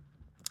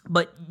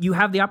 but you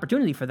have the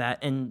opportunity for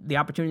that, and the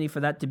opportunity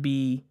for that to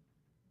be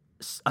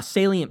a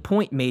salient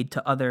point made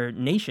to other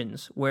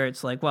nations, where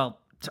it's like, well,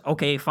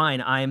 okay,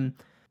 fine, I'm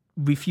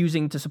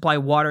refusing to supply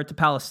water to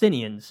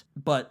Palestinians,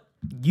 but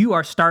you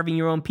are starving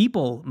your own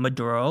people,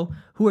 Maduro.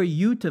 Who are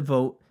you to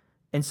vote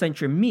and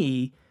censure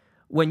me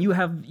when you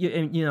have,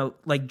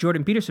 like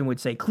Jordan Peterson would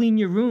say, clean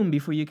your room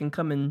before you can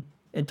come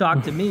and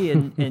talk to me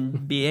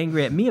and be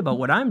angry at me about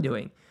what I'm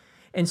doing.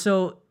 And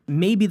so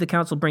maybe the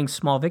council brings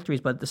small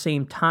victories, but at the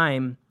same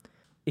time,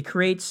 it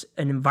creates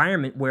an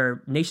environment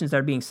where nations that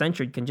are being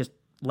censured can just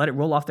let it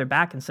roll off their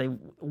back and say,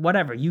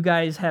 whatever, you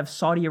guys have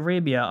Saudi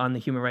Arabia on the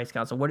Human Rights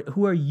Council.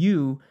 Who are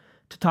you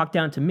to talk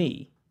down to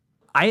me?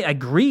 I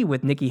agree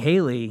with Nikki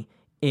Haley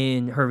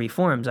in her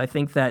reforms. I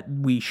think that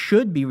we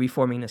should be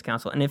reforming this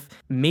council. And if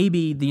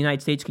maybe the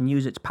United States can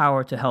use its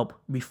power to help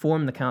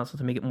reform the council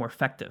to make it more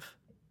effective,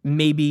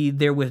 maybe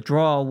their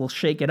withdrawal will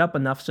shake it up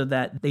enough so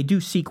that they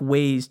do seek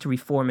ways to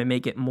reform and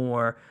make it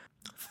more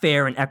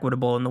fair and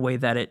equitable in the way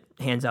that it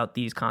hands out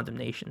these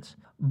condemnations.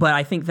 But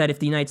I think that if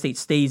the United States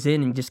stays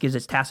in and just gives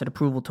its tacit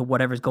approval to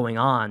whatever's going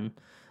on,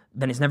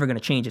 then it's never going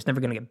to change. It's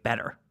never going to get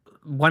better.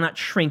 Why not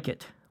shrink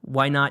it?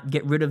 Why not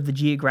get rid of the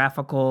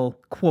geographical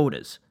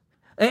quotas?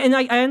 And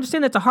I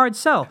understand that's a hard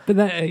sell. But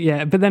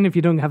then if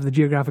you don't have the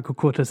geographical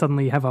quota,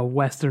 suddenly you have a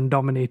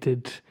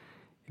Western-dominated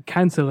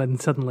council,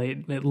 and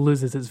suddenly it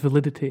loses its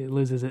validity. It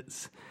loses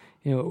its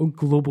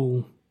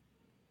global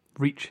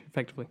reach,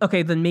 effectively.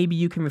 Okay, then maybe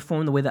you can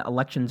reform the way that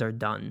elections are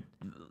done.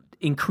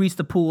 Increase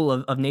the pool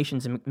of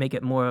nations and make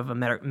it more of a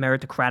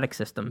meritocratic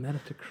system.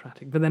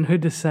 Meritocratic. But then who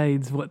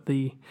decides what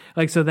the...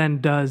 so then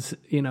does,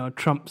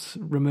 Trump's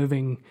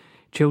removing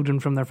children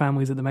from their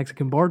families at the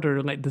Mexican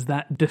border, does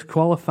that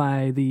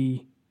disqualify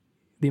the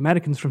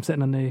Americans from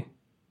sitting on the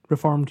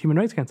Reformed Human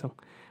Rights Council?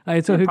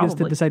 So who gets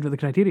to decide what the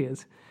criteria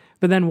is?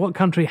 But then what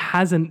country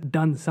hasn't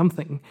done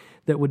something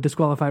that would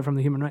disqualify from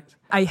the human rights?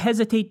 I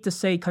hesitate to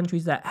say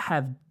countries that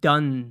have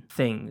done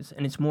things,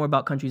 and it's more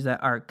about countries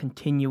that are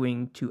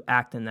continuing to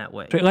act in that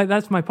way.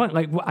 That's my point.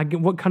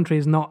 What country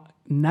is not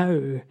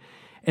now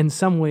in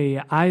some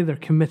way either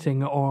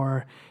committing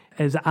or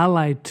is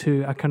allied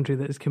to a country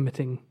that is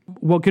committing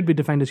what could be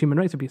defined as human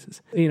rights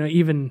abuses?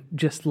 Even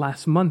just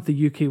last month,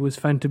 the UK was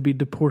found to be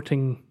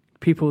deporting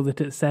people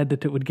that it said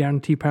that it would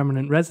guarantee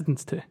permanent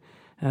residence to.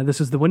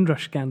 This is the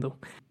Windrush scandal.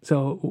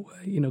 So,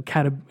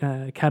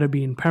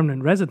 Caribbean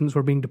permanent residents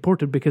were being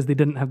deported because they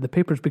didn't have the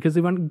papers, because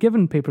they weren't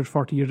given papers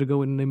 40 years ago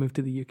when they moved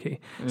to the UK.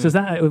 So is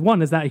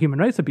that a human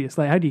rights abuse?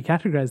 How do you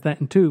categorize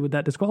that? And two, would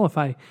that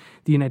disqualify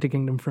the United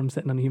Kingdom from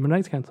sitting on the Human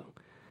Rights Council?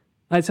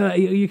 So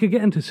you could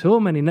get into so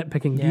many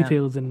nitpicking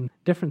details and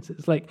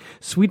differences.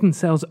 Sweden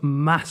sells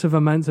massive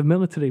amounts of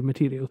military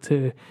material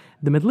to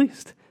the Middle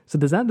East. So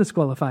does that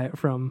disqualify it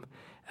from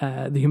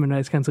the Human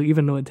Rights Council,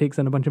 even though it takes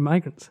in a bunch of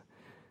migrants?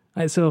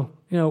 So,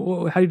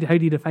 how do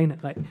you define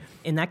it?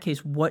 In that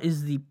case, what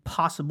is the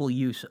possible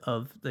use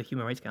of the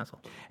Human Rights Council?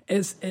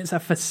 It's a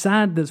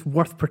facade that's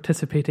worth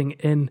participating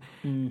in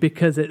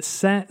because it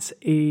sets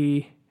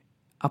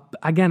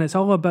again, it's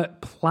all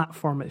about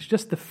platform. It's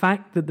just the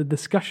fact that the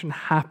discussion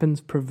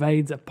happens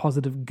provides a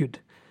positive good.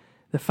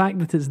 The fact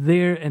that it's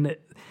there, and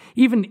it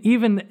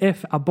even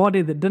if a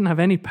body that didn't have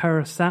any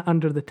power sat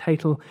under the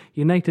title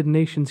United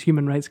Nations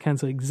Human Rights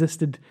Council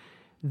existed,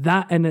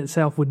 that in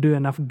itself would do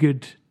enough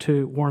good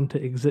to warrant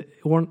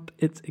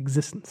its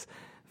existence.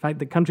 The fact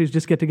that countries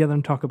just get together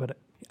and talk about it.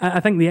 I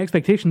think the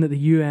expectation that the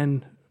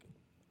UN,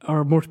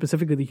 or more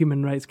specifically the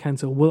Human Rights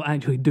Council, will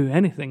actually do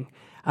anything,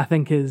 I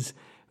think is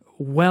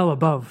well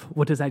above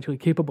what it's actually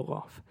capable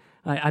of.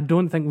 I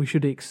don't think we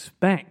should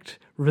expect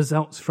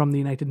results from the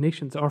United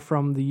Nations or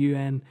from the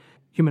UN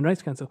Human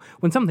Rights Council.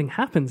 When something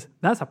happens,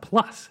 that's a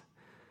plus.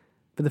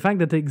 But the fact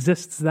that it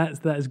exists,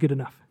 that is good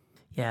enough.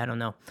 Yeah, I don't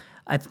know.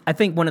 I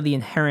think one of the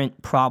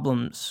inherent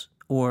problems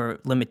or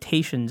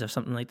limitations of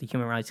something like the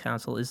Human Rights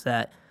Council is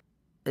that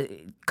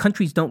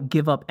countries don't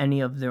give up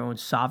any of their own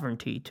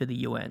sovereignty to the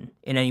UN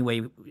in any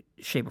way,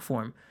 shape, or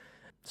form.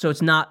 So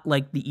it's not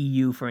like the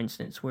EU, for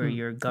instance, where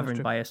you're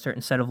governed by a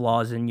certain set of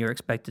laws and you're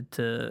expected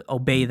to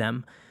obey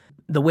them.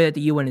 The way that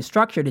the UN is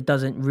structured, it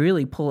doesn't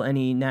really pull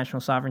any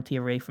national sovereignty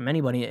away from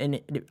anybody, and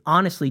it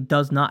honestly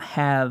does not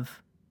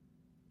have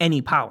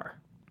any power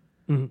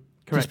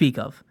to speak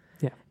of.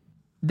 Yeah.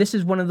 This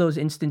is one of those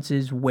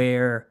instances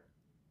where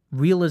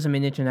realism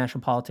in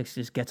international politics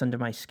just gets under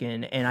my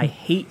skin, and I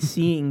hate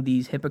seeing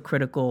these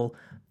hypocritical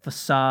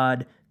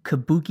facade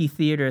kabuki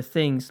theater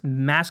things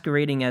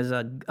masquerading as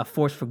a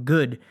force for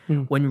good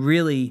when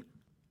really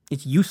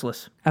it's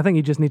useless. I think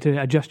you just need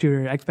to adjust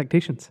your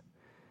expectations.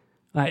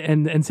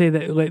 and say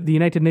that the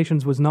United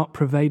Nations was not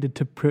provided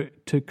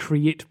to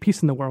create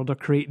peace in the world or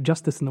create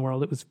justice in the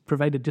world. It was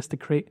provided just to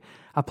create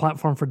a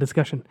platform for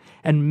discussion.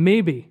 And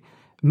maybe,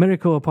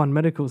 miracle upon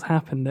miracles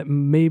happen, that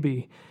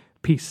maybe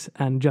peace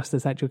and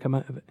justice actually come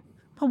out of it.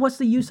 Well, what's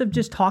the use of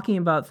just talking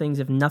about things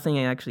if nothing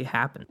actually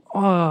happened?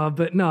 Oh,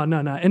 but no.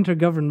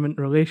 Intergovernment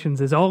relations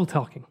is all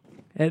talking.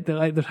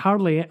 There's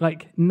hardly,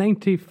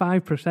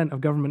 95% of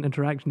government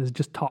interaction is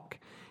just talk.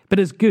 But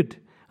it's good.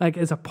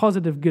 It's a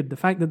positive good. The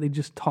fact that they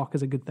just talk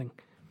is a good thing.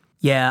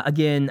 Yeah,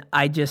 again,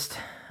 I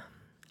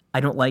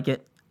don't like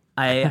it.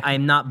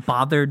 I'm not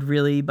bothered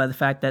really by the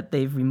fact that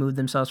they've removed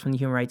themselves from the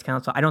Human Rights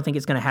Council. I don't think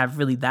it's going to have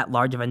really that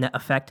large of a net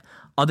effect,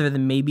 other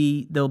than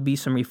maybe there'll be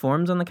some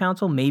reforms on the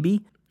council,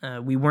 maybe.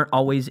 We weren't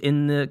always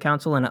in the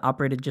council, and it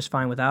operated just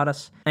fine without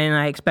us. And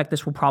I expect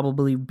this will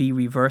probably be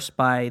reversed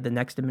by the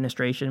next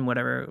administration,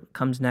 whatever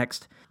comes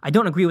next. I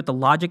don't agree with the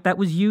logic that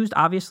was used,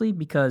 obviously,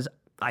 because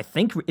I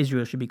think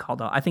Israel should be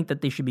called out. I think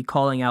that they should be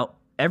calling out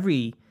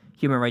every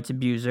human rights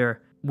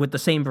abuser with the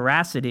same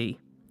veracity,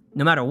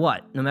 no matter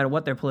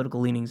what their political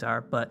leanings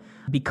are. But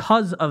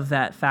because of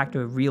that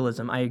factor of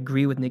realism, I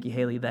agree with Nikki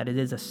Haley that it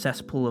is a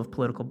cesspool of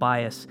political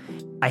bias.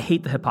 I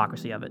hate the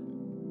hypocrisy of it.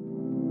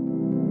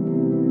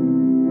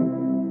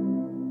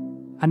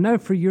 And now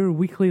for your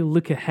weekly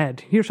look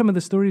ahead. Here's some of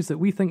the stories that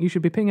we think you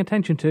should be paying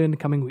attention to in the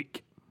coming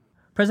week.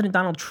 President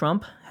Donald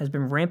Trump has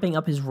been ramping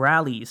up his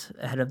rallies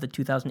ahead of the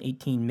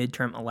 2018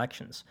 midterm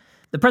elections.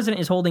 The president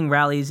is holding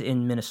rallies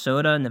in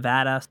Minnesota,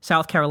 Nevada,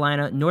 South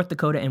Carolina, North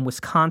Dakota, and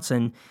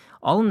Wisconsin,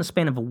 all in the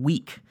span of a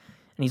week,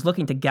 and he's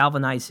looking to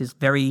galvanize his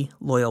very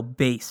loyal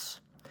base.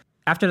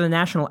 After the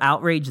national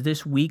outrage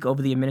this week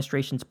over the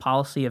administration's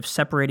policy of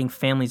separating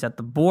families at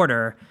the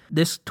border,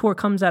 this tour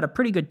comes at a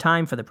pretty good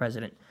time for the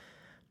president.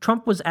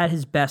 Trump was at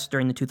his best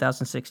during the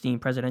 2016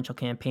 presidential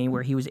campaign,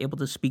 where he was able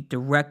to speak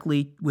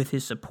directly with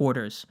his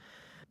supporters.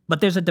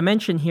 But there's a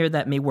dimension here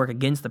that may work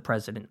against the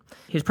president.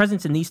 His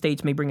presence in these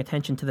states may bring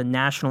attention to the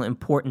national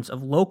importance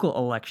of local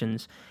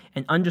elections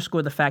and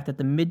underscore the fact that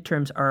the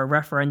midterms are a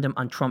referendum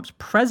on Trump's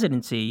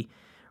presidency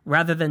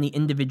rather than the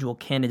individual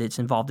candidates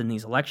involved in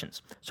these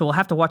elections. So we'll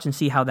have to watch and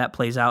see how that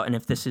plays out and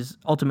if this is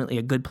ultimately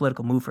a good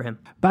political move for him.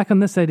 Back on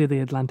this side of the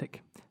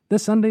Atlantic.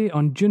 This Sunday,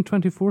 on June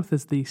 24th,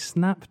 is the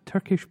snap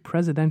Turkish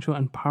presidential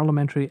and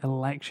parliamentary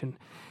election.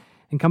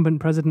 Incumbent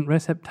President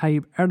Recep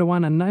Tayyip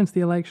Erdogan announced the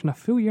election a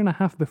full year and a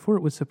half before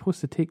it was supposed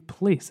to take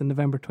place in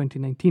November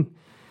 2019,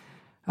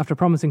 after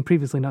promising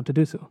previously not to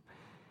do so.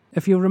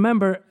 If you'll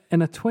remember,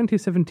 in a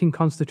 2017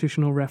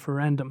 constitutional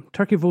referendum,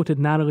 Turkey voted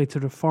narrowly to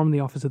reform the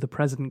office of the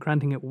president,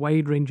 granting it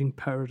wide-ranging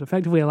powers,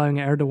 effectively allowing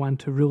Erdogan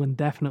to rule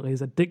indefinitely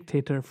as a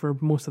dictator for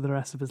most of the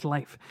rest of his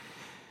life.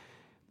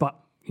 But,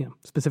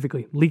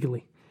 specifically,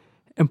 legally.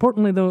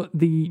 Importantly, though,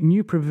 the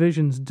new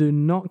provisions do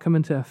not come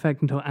into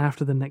effect until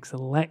after the next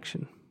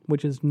election,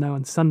 which is now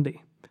on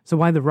Sunday. So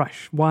why the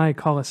rush? Why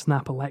call a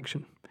snap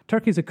election?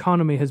 Turkey's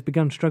economy has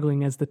begun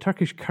struggling as the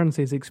Turkish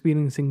currency is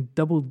experiencing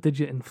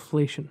double-digit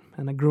inflation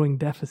and a growing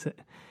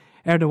deficit.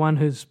 Erdogan,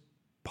 whose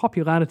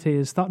popularity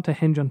is thought to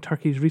hinge on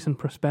Turkey's recent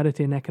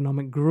prosperity and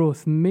economic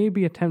growth, may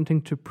be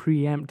attempting to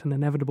preempt an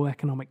inevitable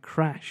economic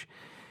crash.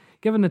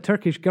 Given the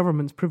Turkish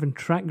government's proven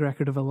track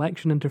record of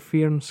election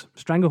interference,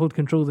 stranglehold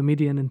control of the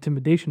media and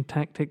intimidation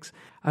tactics,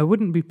 I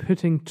wouldn't be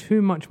putting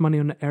too much money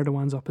on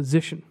Erdogan's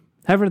opposition.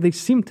 However, they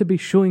seem to be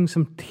showing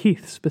some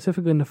teeth,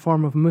 specifically in the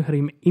form of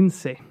Muharrem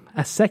İnce,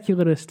 a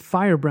secularist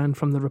firebrand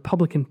from the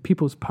Republican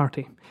People's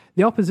Party.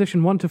 The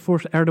opposition want to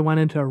force Erdogan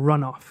into a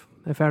runoff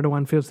if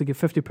Erdogan fails to give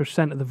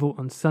 50% of the vote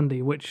on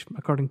Sunday, which,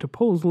 according to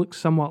polls, looks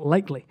somewhat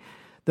likely.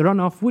 The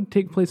runoff would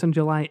take place on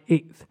July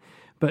 8th.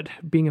 But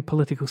being a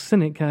political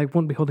cynic, I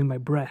won't be holding my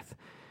breath.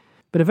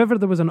 But if ever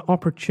there was an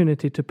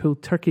opportunity to pull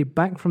Turkey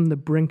back from the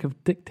brink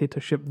of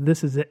dictatorship,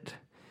 this is it.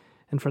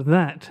 And for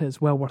that, it's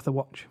well worth a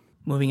watch.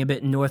 Moving a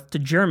bit north to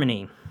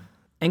Germany.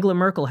 Angela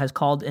Merkel has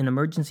called an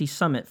emergency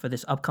summit for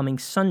this upcoming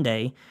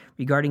Sunday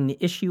regarding the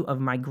issue of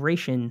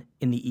migration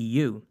in the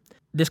EU.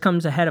 This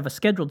comes ahead of a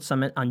scheduled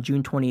summit on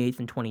June 28th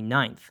and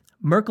 29th.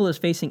 Merkel is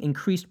facing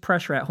increased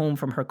pressure at home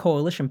from her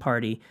coalition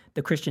party,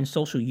 the Christian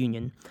Social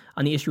Union,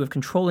 on the issue of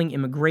controlling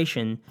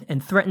immigration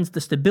and threatens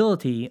the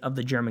stability of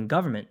the German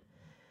government.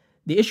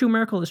 The issue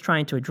Merkel is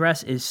trying to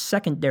address is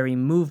secondary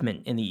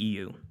movement in the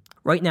EU.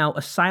 Right now,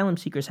 asylum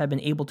seekers have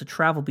been able to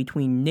travel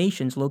between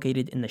nations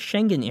located in the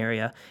Schengen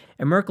area,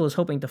 and Merkel is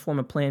hoping to form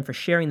a plan for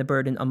sharing the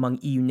burden among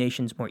EU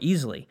nations more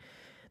easily.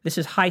 This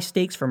is high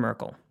stakes for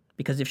Merkel,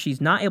 because if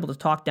she's not able to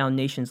talk down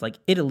nations like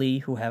Italy,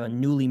 who have a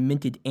newly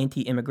minted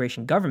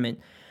anti-immigration government,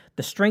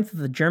 the strength of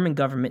the German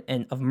government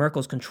and of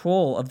Merkel's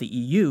control of the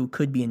EU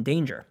could be in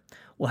danger.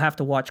 We'll have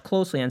to watch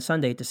closely on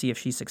Sunday to see if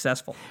she's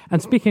successful.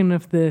 And speaking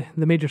of the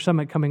major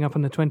summit coming up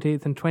on the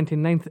 28th and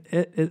 29th,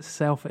 it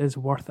itself is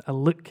worth a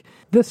look.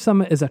 This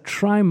summit is a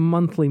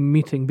tri-monthly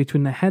meeting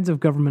between the heads of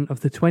government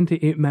of the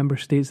 28 member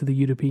states of the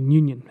European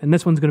Union, and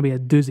this one's going to be a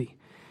doozy.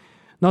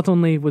 Not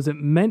only was it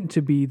meant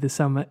to be the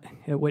summit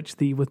at which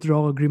the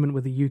withdrawal agreement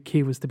with the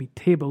UK was to be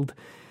tabled,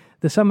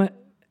 the summit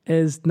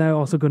is now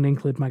also going to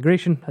include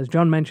migration, as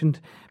John mentioned,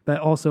 but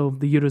also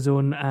the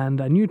Eurozone and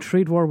a new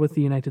trade war with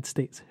the United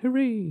States.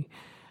 Hooray!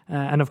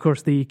 And of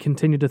course, the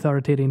continued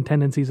authoritarian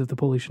tendencies of the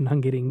Polish and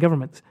Hungarian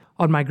governments.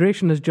 On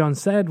migration, as John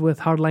said, with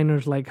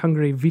hardliners like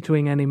Hungary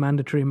vetoing any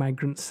mandatory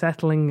migrant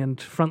settling and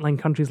frontline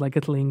countries like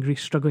Italy and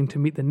Greece struggling to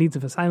meet the needs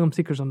of asylum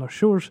seekers on their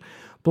shores,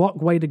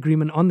 bloc-wide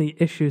agreement on the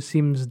issue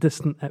seems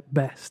distant at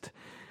best.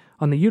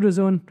 On the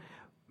Eurozone,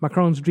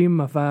 Macron's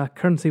dream of a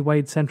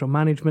currency-wide central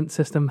management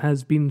system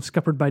has been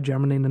scuppered by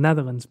Germany and the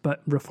Netherlands,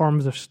 but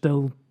reforms are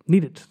still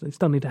needed. They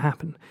still need to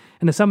happen.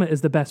 And the summit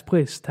is the best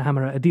place to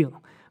hammer out a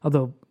deal,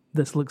 although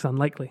this looks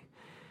unlikely.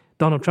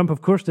 Donald Trump,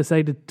 of course,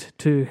 decided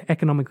to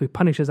economically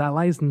punish his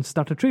allies and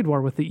start a trade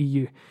war with the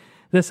EU.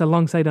 This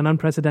alongside an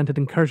unprecedented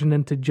incursion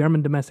into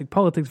German domestic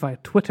politics via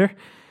Twitter,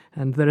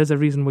 and there is a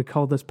reason we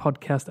call this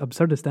podcast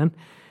Absurdistan.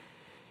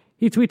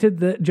 He tweeted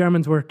that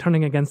Germans were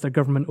turning against their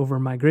government over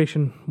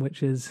migration,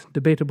 which is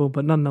debatable,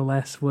 but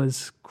nonetheless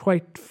was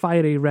quite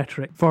fiery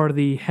rhetoric for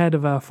the head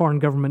of a foreign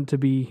government to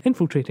be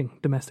infiltrating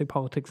domestic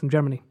politics in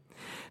Germany.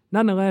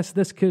 Nonetheless,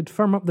 this could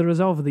firm up the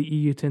resolve of the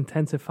EU to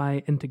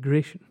intensify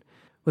integration.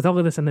 With all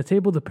of this on the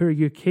table, the poor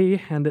UK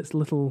and its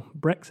little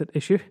Brexit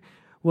issue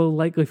will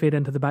likely fade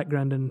into the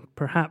background and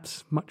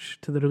perhaps much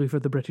to the relief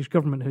of the British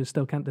government, who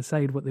still can't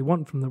decide what they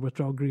want from the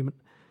withdrawal agreement.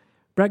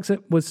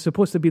 Brexit was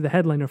supposed to be the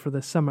headliner for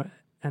this summer,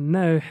 and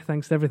now,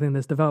 thanks to everything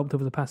that's developed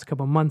over the past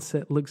couple of months,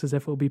 it looks as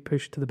if it will be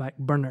pushed to the back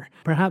burner,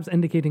 perhaps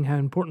indicating how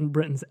important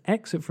Britain's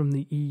exit from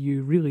the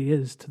EU really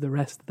is to the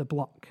rest of the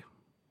bloc.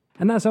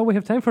 And that's all we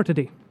have time for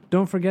today.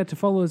 Don't forget to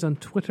follow us on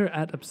Twitter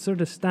at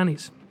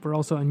Absurdistanis. We're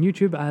also on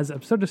YouTube as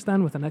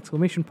Absurdistan with an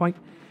exclamation point.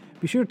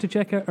 Be sure to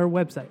check out our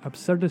website,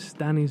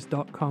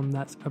 absurdistanis.com.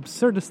 That's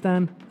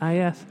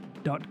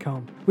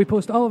absurdistanis.com. We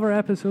post all of our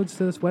episodes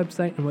to this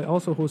website, and we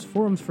also host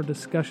forums for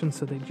discussion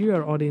so that you,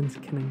 our audience,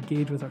 can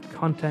engage with our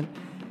content.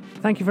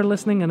 Thank you for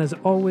listening, and as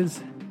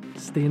always,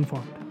 stay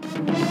informed.